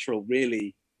supernatural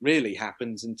really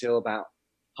happens until about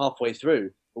halfway through.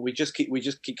 But we just keep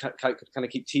kind of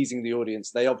keep teasing the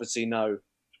audience. They obviously know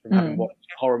from having watched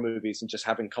horror movies and just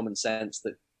having common sense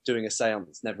that doing a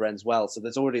seance never ends well. So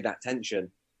there's already that tension.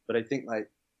 But I think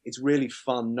it's really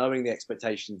fun knowing the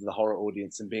expectations of the horror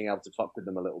audience and being able to fuck with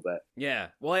them a little bit. Yeah.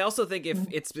 Well, I also think if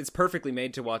it's perfectly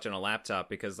made to watch on a laptop,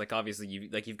 because like obviously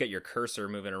you've got your cursor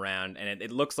moving around, and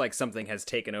it looks like something has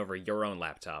taken over your own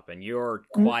laptop, and you're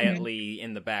quietly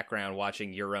in the background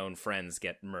watching your own friends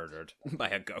get murdered by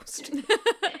a ghost.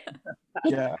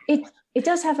 Yeah. It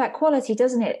does have that quality,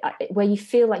 doesn't it? Where you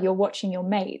feel like you're watching your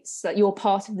mates, that you're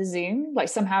part of the Zoom. Like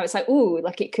somehow it's like, ooh,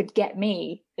 like it could get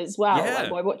me as well. Yeah.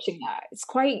 Like by watching that, it's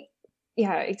quite.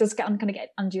 Yeah, it does kind of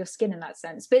get under your skin in that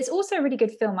sense. But it's also a really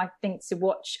good film, I think, to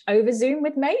watch over Zoom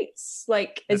with mates.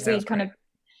 Like as we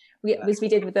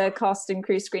did with the cast and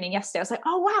crew screening yesterday. I was like,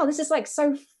 oh wow, this is like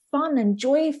so fun and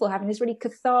joyful, having this really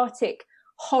cathartic,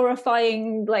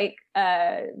 horrifying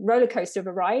roller coaster of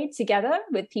a ride together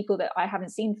with people that I haven't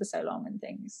seen for so long and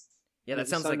things. Yeah, that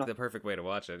sounds like the perfect way to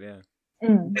watch it. Yeah.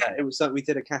 Yeah, it was. We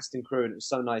did a cast and crew, and it was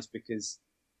so nice because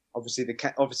obviously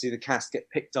the cast get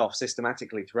picked off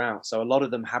systematically throughout, so a lot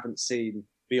of them haven't seen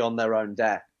Beyond Their Own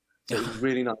Death. So it was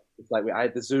really nice. It's like I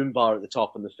had the Zoom bar at the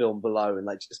top and the film below, and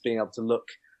like just being able to look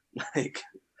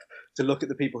at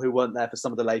the people who weren't there for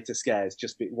some of the later scares,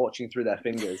 just watching through their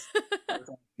fingers.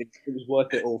 It was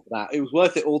worth it all for that. It was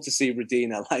worth it all to see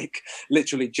Radina like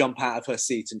literally jump out of her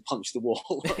seat and punch the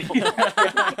wall.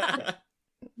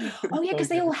 Oh yeah, because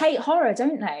they all hate horror,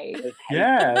 don't they?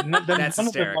 Yeah, That's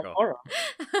hysterical. Horror.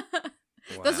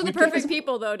 Wow. Those are the perfect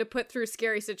people, though, to put through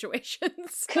scary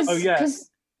situations. Because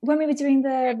when we were doing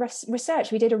the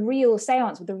research, we did a real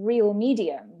seance with a real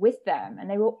medium with them, and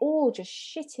they were all just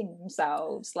shitting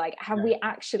themselves. Like, have we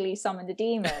actually summoned a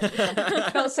demon?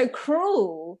 It felt so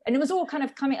cruel. And it was all kind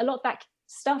of coming, a lot of that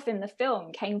stuff in the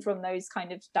film came from those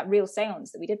kind of, that real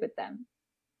seance that we did with them.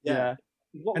 Yeah.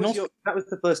 That was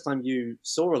the first time you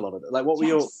saw a lot of it. Like, what were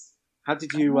how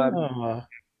did you,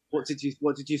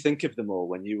 what did you think of them all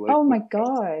when you were? Oh my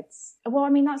God. Well, I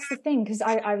mean, that's the thing, because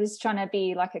I was trying to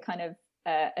be like a kind of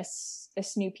a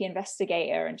Snoopy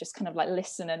investigator and just kind of like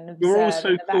listen and observe. You're all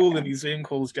so cool in these Zoom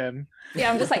calls, Jen.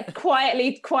 Yeah, I'm just like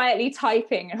quietly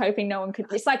typing and hoping no one could.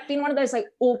 It's like being one of those like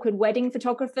awkward wedding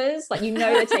photographers, like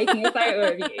they're taking a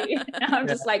photo of you. And I'm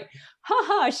just like,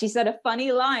 haha, she said a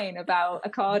funny line about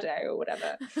Ocado or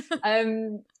whatever.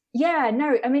 Yeah,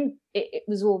 no, I mean it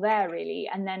was all there really,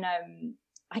 and then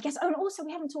I guess. Oh, and also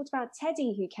we haven't talked about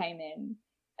Teddy, who came in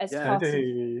as part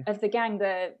of the gang.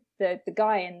 The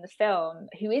guy in the film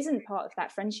who isn't part of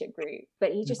that friendship group,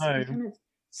 but he kind of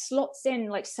slots in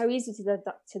like so easy to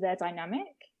their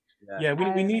dynamic. Yeah,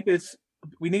 we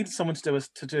needed someone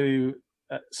to do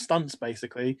stunts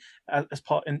basically as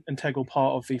integral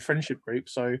part of the friendship group.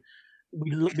 So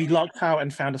we lucked out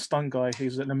and found a stunt guy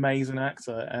who's an amazing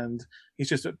actor, and he's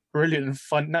just a brilliant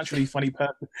and naturally funny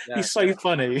person. Yeah. He's so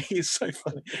funny. He's so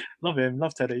funny. Love him.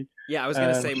 Love Teddy. Yeah, I was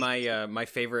gonna say my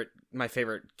favorite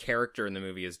character in the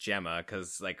movie is Gemma,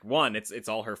 because like one, it's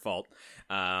all her fault,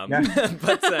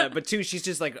 but two, she's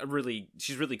just like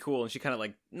she's really cool, and she kind of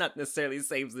like not necessarily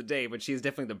saves the day, but she's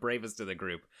definitely the bravest of the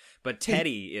group. But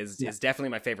Teddy is definitely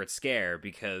my favorite scare,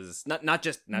 because not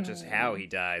just how he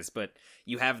dies, but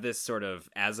you have this sort of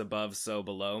as above so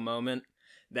below moment.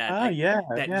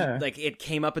 Like it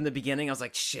came up in the beginning. I was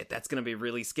like, shit, that's gonna be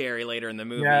really scary later in the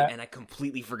movie, and I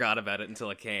completely forgot about it until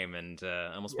it came, and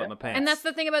I almost wet my pants. And that's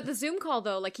the thing about the Zoom call,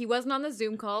 though. Like, he wasn't on the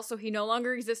Zoom call, so he no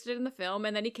longer existed in the film,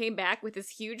 and then he came back with this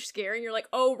huge scare, and you're like,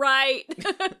 oh right.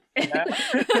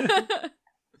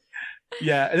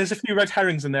 Yeah, and there's a few red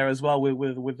herrings in there as well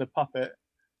with the puppet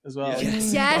as well.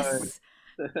 Yes.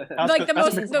 Like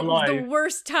the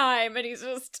worst time, and he's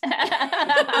just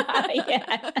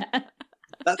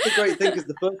That's the great thing, because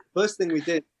the first thing we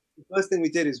did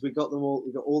is we got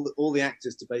all the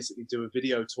actors to basically do a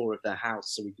video tour of their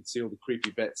house so we could see all the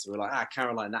creepy bits. So we're like,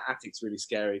 Caroline, that attic's really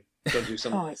scary. Go do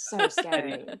something. Oh, it's so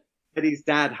scary. Eddie's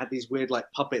dad had these weird like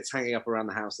puppets hanging up around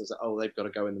the house. I was like, oh, they've got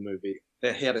to go in the movie.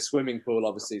 He had a swimming pool,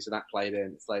 obviously, so that played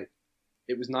in. It's like,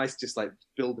 it was nice just like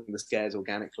building the scares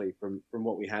organically from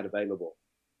what we had available.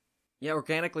 Yeah,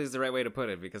 organically is the right way to put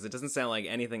it, because it doesn't sound like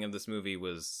anything of this movie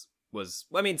was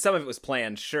I mean, some of it was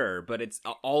planned, sure, but it's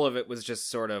all of it was just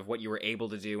sort of what you were able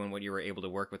to do and what you were able to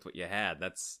work with what you had.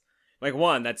 That's like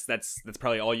that's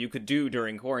probably all you could do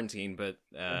during quarantine, but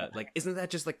like, isn't that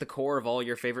just like the core of all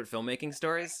your favorite filmmaking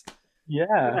stories?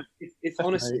 Yeah, it's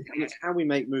honestly, it's how we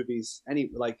make movies.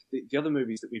 The other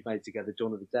movies that we've made together,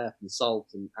 Dawn of the Deaf and Salt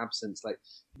and Absence, like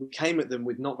we came at them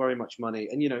with not very much money,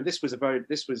 and this was a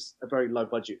very low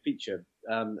budget feature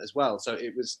as well. So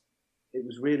it was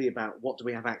really about what do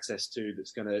we have access to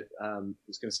that's going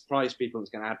to surprise people and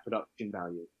it's going to add production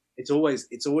value. It's always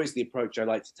the approach I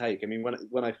like to take. I mean,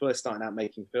 when I first started out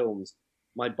making films,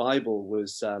 my Bible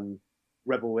was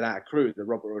Rebel Without a Crew, the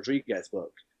Robert Rodriguez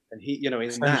book, and he, in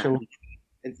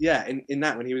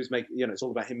that when he was making, it's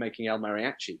all about him making El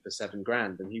Mariachi for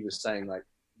 $7,000, and he was saying like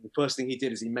the first thing he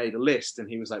did is he made a list, and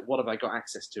he was like, what have I got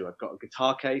access to? I've got a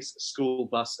guitar case, a school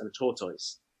bus, and a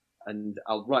tortoise. And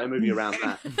I'll write a movie around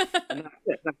that. And that's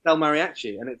it. That's El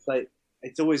Mariachi. And it's like,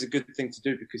 it's always a good thing to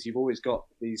do, because you've always got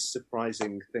these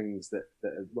surprising things that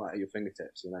are right at your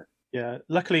fingertips, Yeah,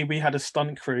 luckily we had a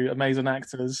stunt crew, amazing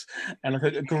actors, and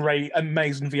a great,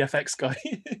 amazing VFX guy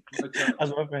as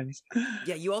my friends.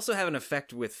 Yeah, you also have an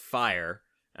effect with fire.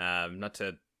 Not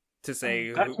to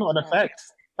say... That's not an effect.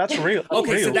 That's real. That's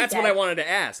okay, real. So that's what I wanted to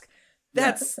ask.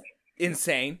 That's...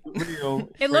 insane.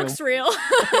 It looks real.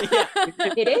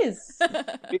 It is.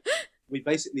 We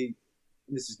basically,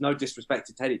 this is no disrespect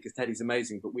to Teddy, because Teddy's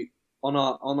amazing, but we on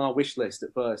our wish list at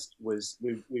first was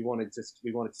we wanted to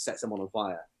set someone on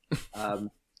fire,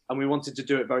 and we wanted to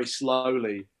do it very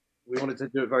slowly. We wanted to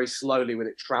do it very slowly, with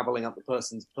it traveling up the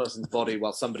person's body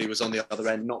while somebody was on the other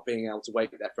end, not being able to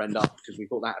wake their friend up, because we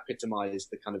thought that epitomized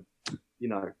the kind of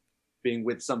being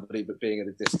with somebody but being at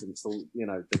a distance, or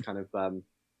the kind of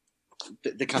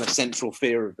the kind of central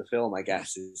fear of the film, I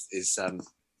guess, is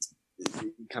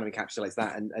it kind of encapsulates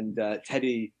that. And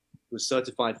Teddy was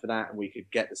certified for that, and we could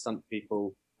get the stunt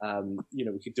people. You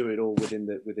know, we could do it all within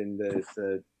the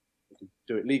we could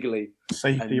do it legally.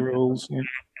 Safety rules. Yeah.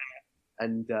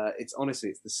 And it's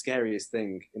the scariest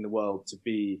thing in the world to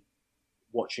be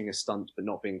watching a stunt but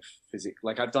not being physical.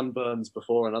 Like, I've done burns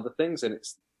before and other things, and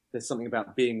there's something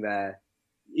about being there,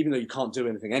 even though you can't do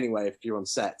anything anyway. If you're on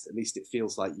set, at least it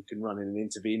feels like you can run in and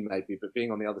intervene maybe. But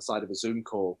being on the other side of a Zoom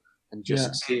call and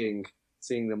just seeing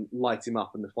them light him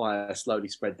up and the fire slowly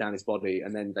spread down his body,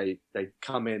 and then they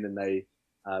come in and they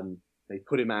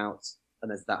put him out. And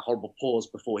there's that horrible pause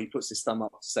before he puts his thumb up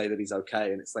to say that he's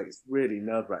okay, and it's really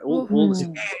nerve-wracking. All the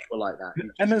scenes were like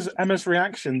that. Emma's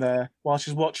reaction there while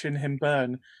she's watching him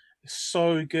burn is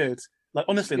so good. Like,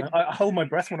 honestly, I hold my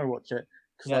breath when I watch it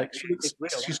because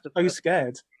she's so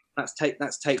scared. That's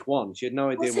take one. She had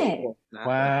no idea what was happening.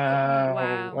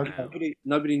 Wow. Okay.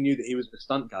 Nobody knew that he was a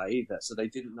stunt guy either, so they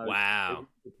didn't know. Wow. They weren't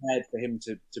prepared for him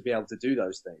to be able to do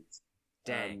those things.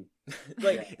 Dang.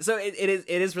 So it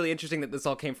is really interesting that this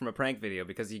all came from a prank video,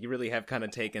 because you really have kind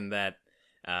of taken that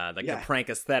the prank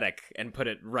aesthetic and put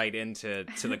it right into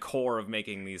the core of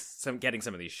making getting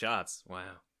some of these shots. Wow.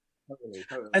 Totally.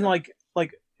 And like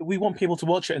we want people to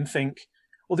watch it and think,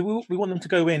 or we want them to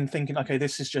go in thinking, okay,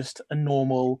 this is just a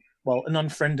normal, an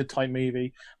unfriended type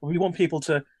movie. But we want people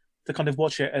to kind of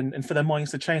watch it and for their minds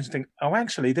to change and think, oh,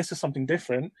 actually, this is something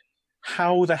different.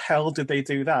 How the hell did they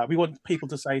do that? We want people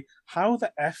to say, how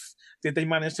the F did they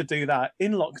manage to do that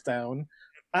in lockdown,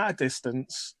 at a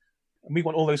distance? And we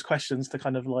want all those questions to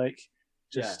kind of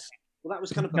just well, that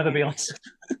was kind of never be answered.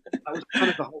 That was kind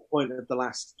of the whole point of the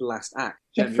last act.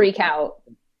 The freak out.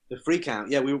 The freak out.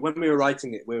 Yeah, when we were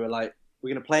writing it, we were like, we're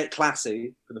going to play it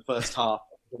classy for the first half.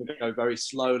 We're going to go very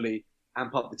slowly,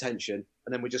 amp up the tension,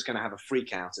 and then we're just going to have a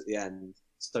freak out at the end.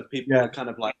 So people are kind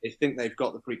of like, they think they've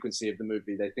got the frequency of the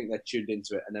movie, they think they're tuned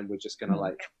into it, and then we're just going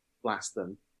to blast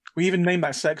them. We even named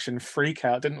that section "Freak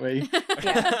Out," didn't we?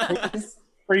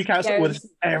 Freak Out was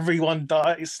everyone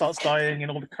starts dying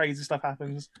and all the crazy stuff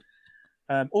happens.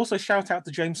 Also, shout out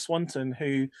to James Swanton,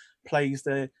 who plays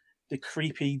the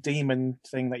creepy demon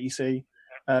thing that you see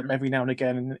every now and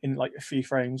again in like a few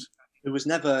frames. It was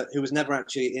never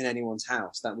actually in anyone's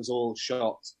house. That was all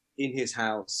shot in his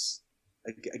house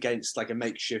against like a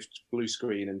makeshift blue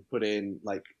screen and put in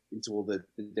like into all the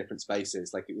different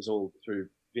spaces. Like, it was all through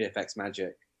VFX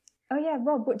magic. Oh yeah,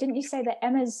 Rob, didn't you say that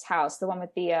Emma's house, the one with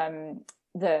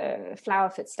the flower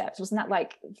footsteps, wasn't that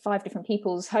like 5 different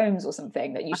people's homes or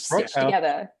something that you stitched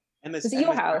together? Was it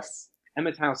your house?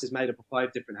 Emma's house is made up of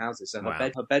 5 different houses. So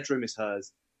her bedroom is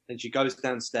hers. Then she goes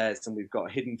downstairs and we've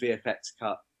got a hidden VFX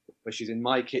cut where she's in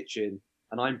my kitchen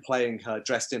and I'm playing her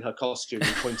dressed in her costume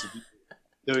and point of view,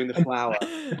 doing the flower,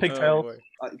 pigtail,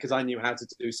 because I knew how to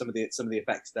do some of the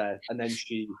effects there. And then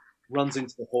she runs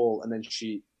into the hall, and then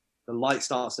the light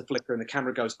starts to flicker, and the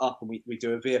camera goes up, and we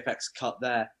do a VFX cut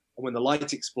there. And when the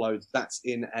light explodes, that's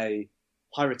in a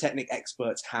pyrotechnic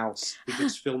expert's house who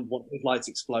just filmed one of the lights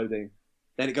exploding.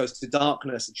 Then it goes to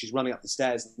darkness, and she's running up the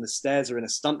stairs, and the stairs are in a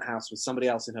stunt house with somebody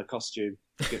else in her costume.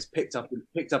 She gets picked up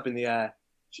in the air.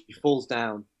 She falls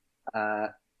down.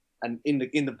 And in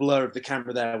the blur of the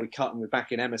camera there, we cut and we're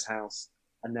back in Emma's house.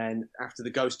 And then after the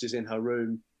ghost is in her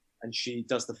room and she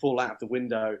does the fall out of the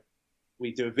window,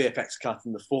 we do a VFX cut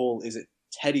and the fall is at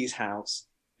Teddy's house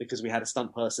because we had a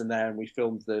stunt person there and we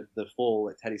filmed the fall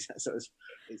at Teddy's house.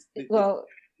 So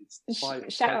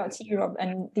shout out to you, Rob,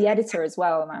 and the editor as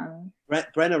well, man.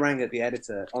 Brenna Ranger, the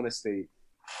editor, honestly,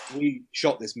 we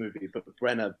shot this movie, but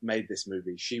Brenna made this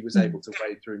movie. She was able to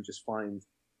wade through and just find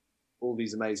all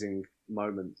these amazing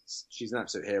moments. She's an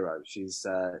absolute hero. She's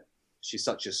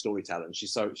such a storyteller, and she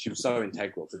was so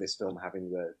integral to this film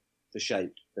having the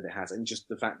shape that it has, and just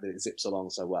the fact that it zips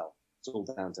along so well. It's all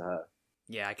down to her.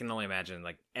 Yeah, I can only imagine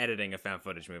like editing a found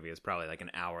footage movie is probably like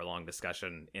an hour-long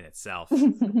discussion in itself.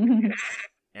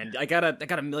 And I got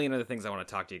a million other things I want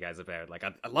to talk to you guys about. Like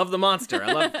I love the monster.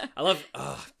 I love.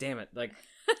 Oh, damn it! Like,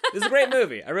 this is a great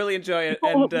movie. I really enjoy it.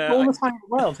 All the time in the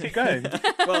world. Keep going.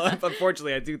 Well,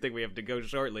 unfortunately, I do think we have to go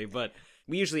shortly. But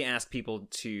we usually ask people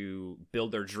to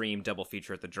build their dream double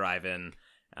feature at the drive-in.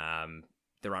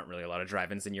 There aren't really a lot of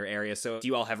drive-ins in your area, so do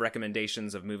you all have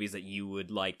recommendations of movies that you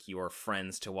would like your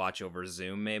friends to watch over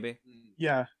Zoom? Maybe.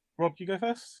 Yeah. Rob, you go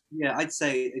first? Yeah, I'd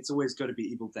say it's always got to be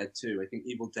Evil Dead 2. I think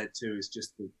Evil Dead 2 is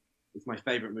just it's my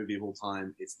favorite movie of all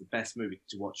time. It's the best movie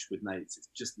to watch with mates.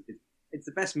 It's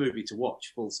the best movie to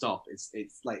watch, full stop. It's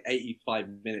like 85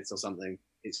 minutes or something.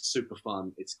 It's super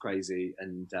fun. It's crazy.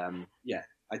 And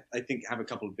I think have a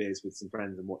couple of beers with some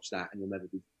friends and watch that and you'll never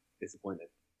be disappointed.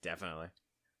 Definitely.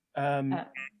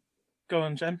 Go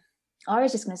on, Jen. I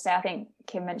was just going to say, I think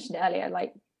Kim mentioned earlier,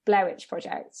 like Blair Witch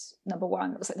Project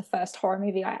 #1. That was like the first horror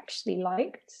movie I actually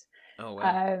liked. Oh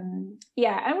wow.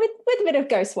 Yeah, and with a bit of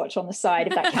Ghostwatch on the side,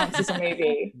 if that counts as a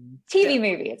movie. TV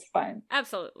movie, it's fine.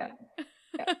 Absolutely.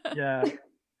 Yeah.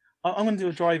 I'm going to do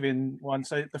a drive-in one.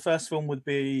 So the first film would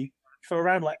be, for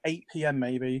around like 8 p.m.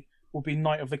 maybe, will be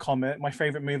Night of the Comet, my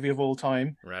favourite movie of all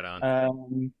time. Right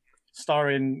on.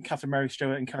 Starring Catherine Mary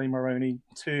Stewart and Kelly Maroney,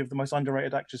 two of the most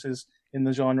underrated actresses in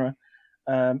the genre.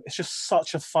 It's just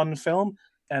such a fun film,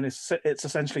 and it's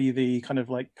essentially the kind of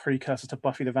like precursor to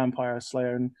Buffy the Vampire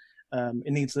Slayer, and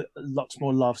it needs lots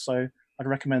more love, so I'd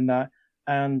recommend that.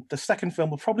 And the second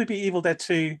film will probably be Evil Dead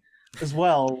 2 as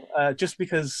well, just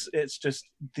because it's just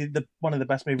the one of the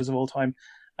best movies of all time.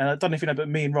 And I don't know if you know, but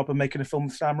me and Rob are making a film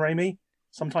with Sam Raimi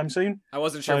sometime soon. I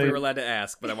wasn't sure if we were allowed to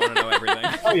ask, but I want to know everything.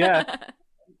 Oh yeah.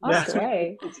 That's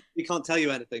great. We can't tell you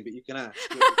anything, but you can ask.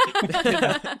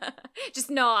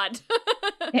 Just nod.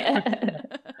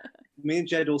 Me and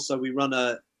Jed also, we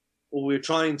were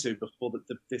trying to before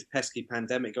this pesky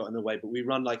pandemic got in the way, but we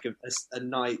run like a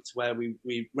night where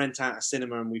we rent out a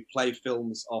cinema and we play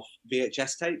films off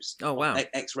VHS tapes. Oh wow.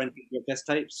 Ex-rented VHS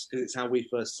tapes, because it's how we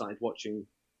first started watching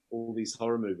all these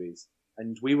horror movies.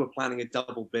 And we were planning a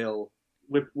double bill,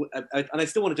 and I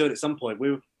still want to do it at some point. We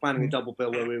were planning a double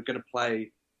bill where we were going to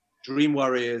play Dream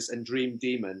Warriors and Dream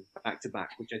Demon back to back,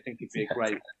 which I think would be a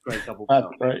great double bill.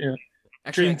 Right, yeah.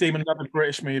 Actually, Dream Demon, another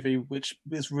British movie, which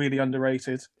is really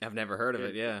underrated. I've never heard of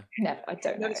it. Yeah. No, I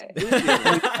don't know. It's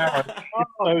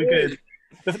so good.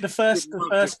 The first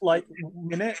like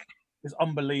minute is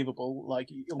unbelievable.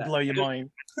 Like it'll blow your mind.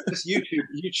 Just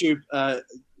YouTube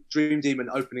Dream Demon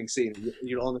opening scene.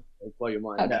 You'll honestly blow your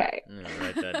mind. Okay. I'm gonna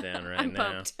write that down right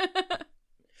now.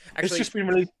 It's just been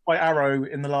released by Arrow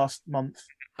in the last month.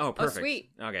 Oh, perfect. Oh,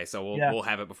 sweet. Okay, so we'll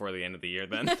have it before the end of the year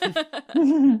then.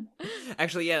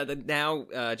 Actually, yeah. Now,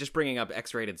 just bringing up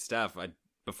X-rated stuff.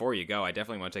 Before you go, I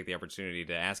definitely want to take the opportunity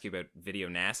to ask you about video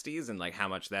nasties and like how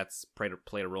much that's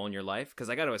played a role in your life. Because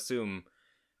I got to assume,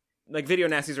 like, video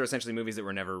nasties are essentially movies that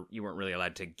you weren't really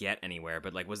allowed to get anywhere.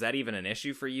 But like, was that even an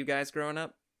issue for you guys growing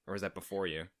up, or was that before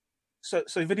you? So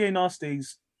video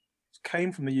nasties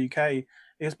came from the UK.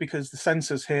 It's because the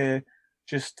censors here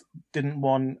just didn't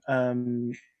want a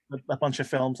bunch of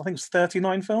films. I think it's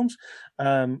 39 films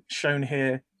shown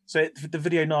here. So the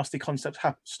video nasty concept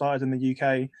started in the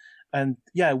UK, and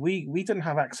yeah, we didn't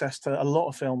have access to a lot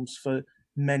of films for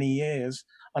many years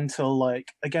until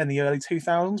like again the early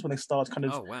 2000s when they started kind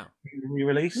of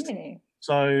re-released. Really?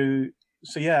 So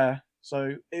yeah,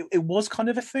 so it was kind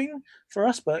of a thing for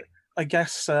us, but I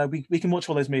guess we can watch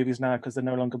all those movies now because they're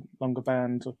no longer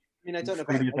banned. I mean, I don't know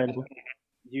about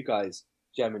you guys,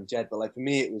 Jem and Jed, but like for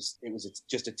me, it was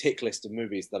just a tick list of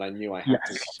movies that I knew I had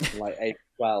to watch. From like 8 to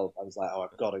 12, I was like, oh,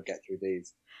 I've got to get through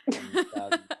these. And,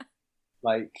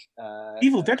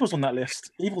 Evil Dead was on that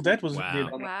list. Evil Dead was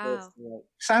on that list. Yeah.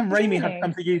 Sam Raimi had to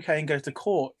come to the UK and go to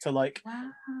court to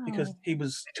because he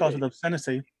was charged with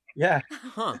obscenity. Yeah.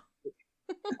 Huh.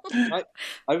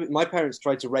 My parents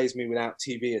tried to raise me without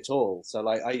TV at all, so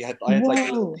like I had like a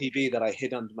little TV that I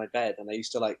hid under my bed, and I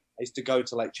used to go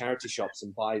to like charity shops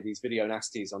and buy these video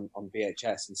nasties on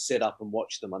VHS and sit up and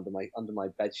watch them under my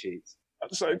bed sheets.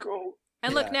 That's so cool.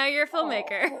 And look, now you're a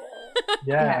filmmaker.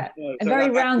 Yeah. A very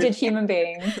rounded human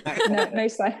being. Not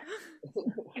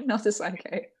a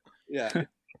psycho. Yeah.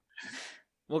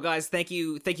 Well, guys, thank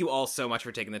you all so much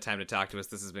for taking the time to talk to us.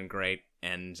 This has been great,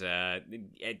 and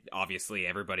obviously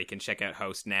everybody can check out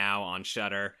Host now on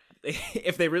Shudder.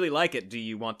 If they really like it, do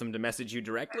you want them to message you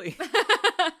directly?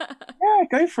 Yeah,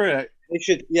 go for it. They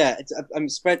should. Yeah,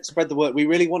 spread the word. We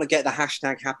really want to get the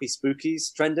hashtag Happy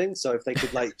Spookies trending, so if they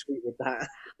could like tweet with that.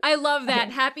 I love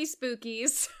that. Happy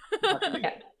Spookies.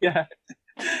 Yeah,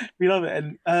 we love it,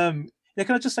 and yeah,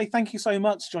 can I just say thank you so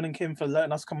much, John and Kim, for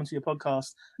letting us come onto your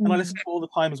podcast. And I listen to it all the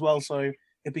time as well, so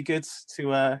it'd be good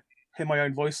to hear my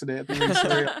own voice in it. It'd be really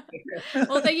surreal.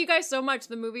 Well, thank you guys so much.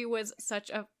 The movie was such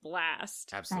a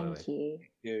blast. Absolutely.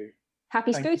 Thank you.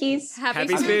 Happy Spookies. Happy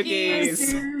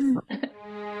Spookies.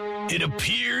 It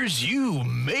appears you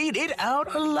made it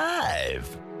out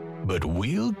alive, but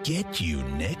we'll get you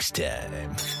next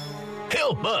time.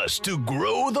 Help us to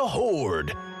grow the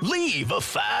horde. Leave a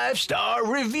 5-star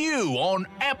review on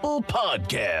Apple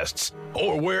Podcasts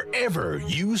or wherever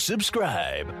you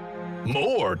subscribe.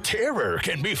 More terror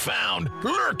can be found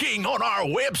lurking on our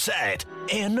website,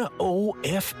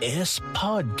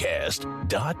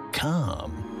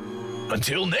 nofspodcast.com.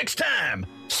 Until next time,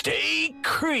 stay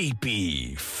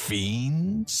creepy,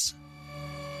 fiends.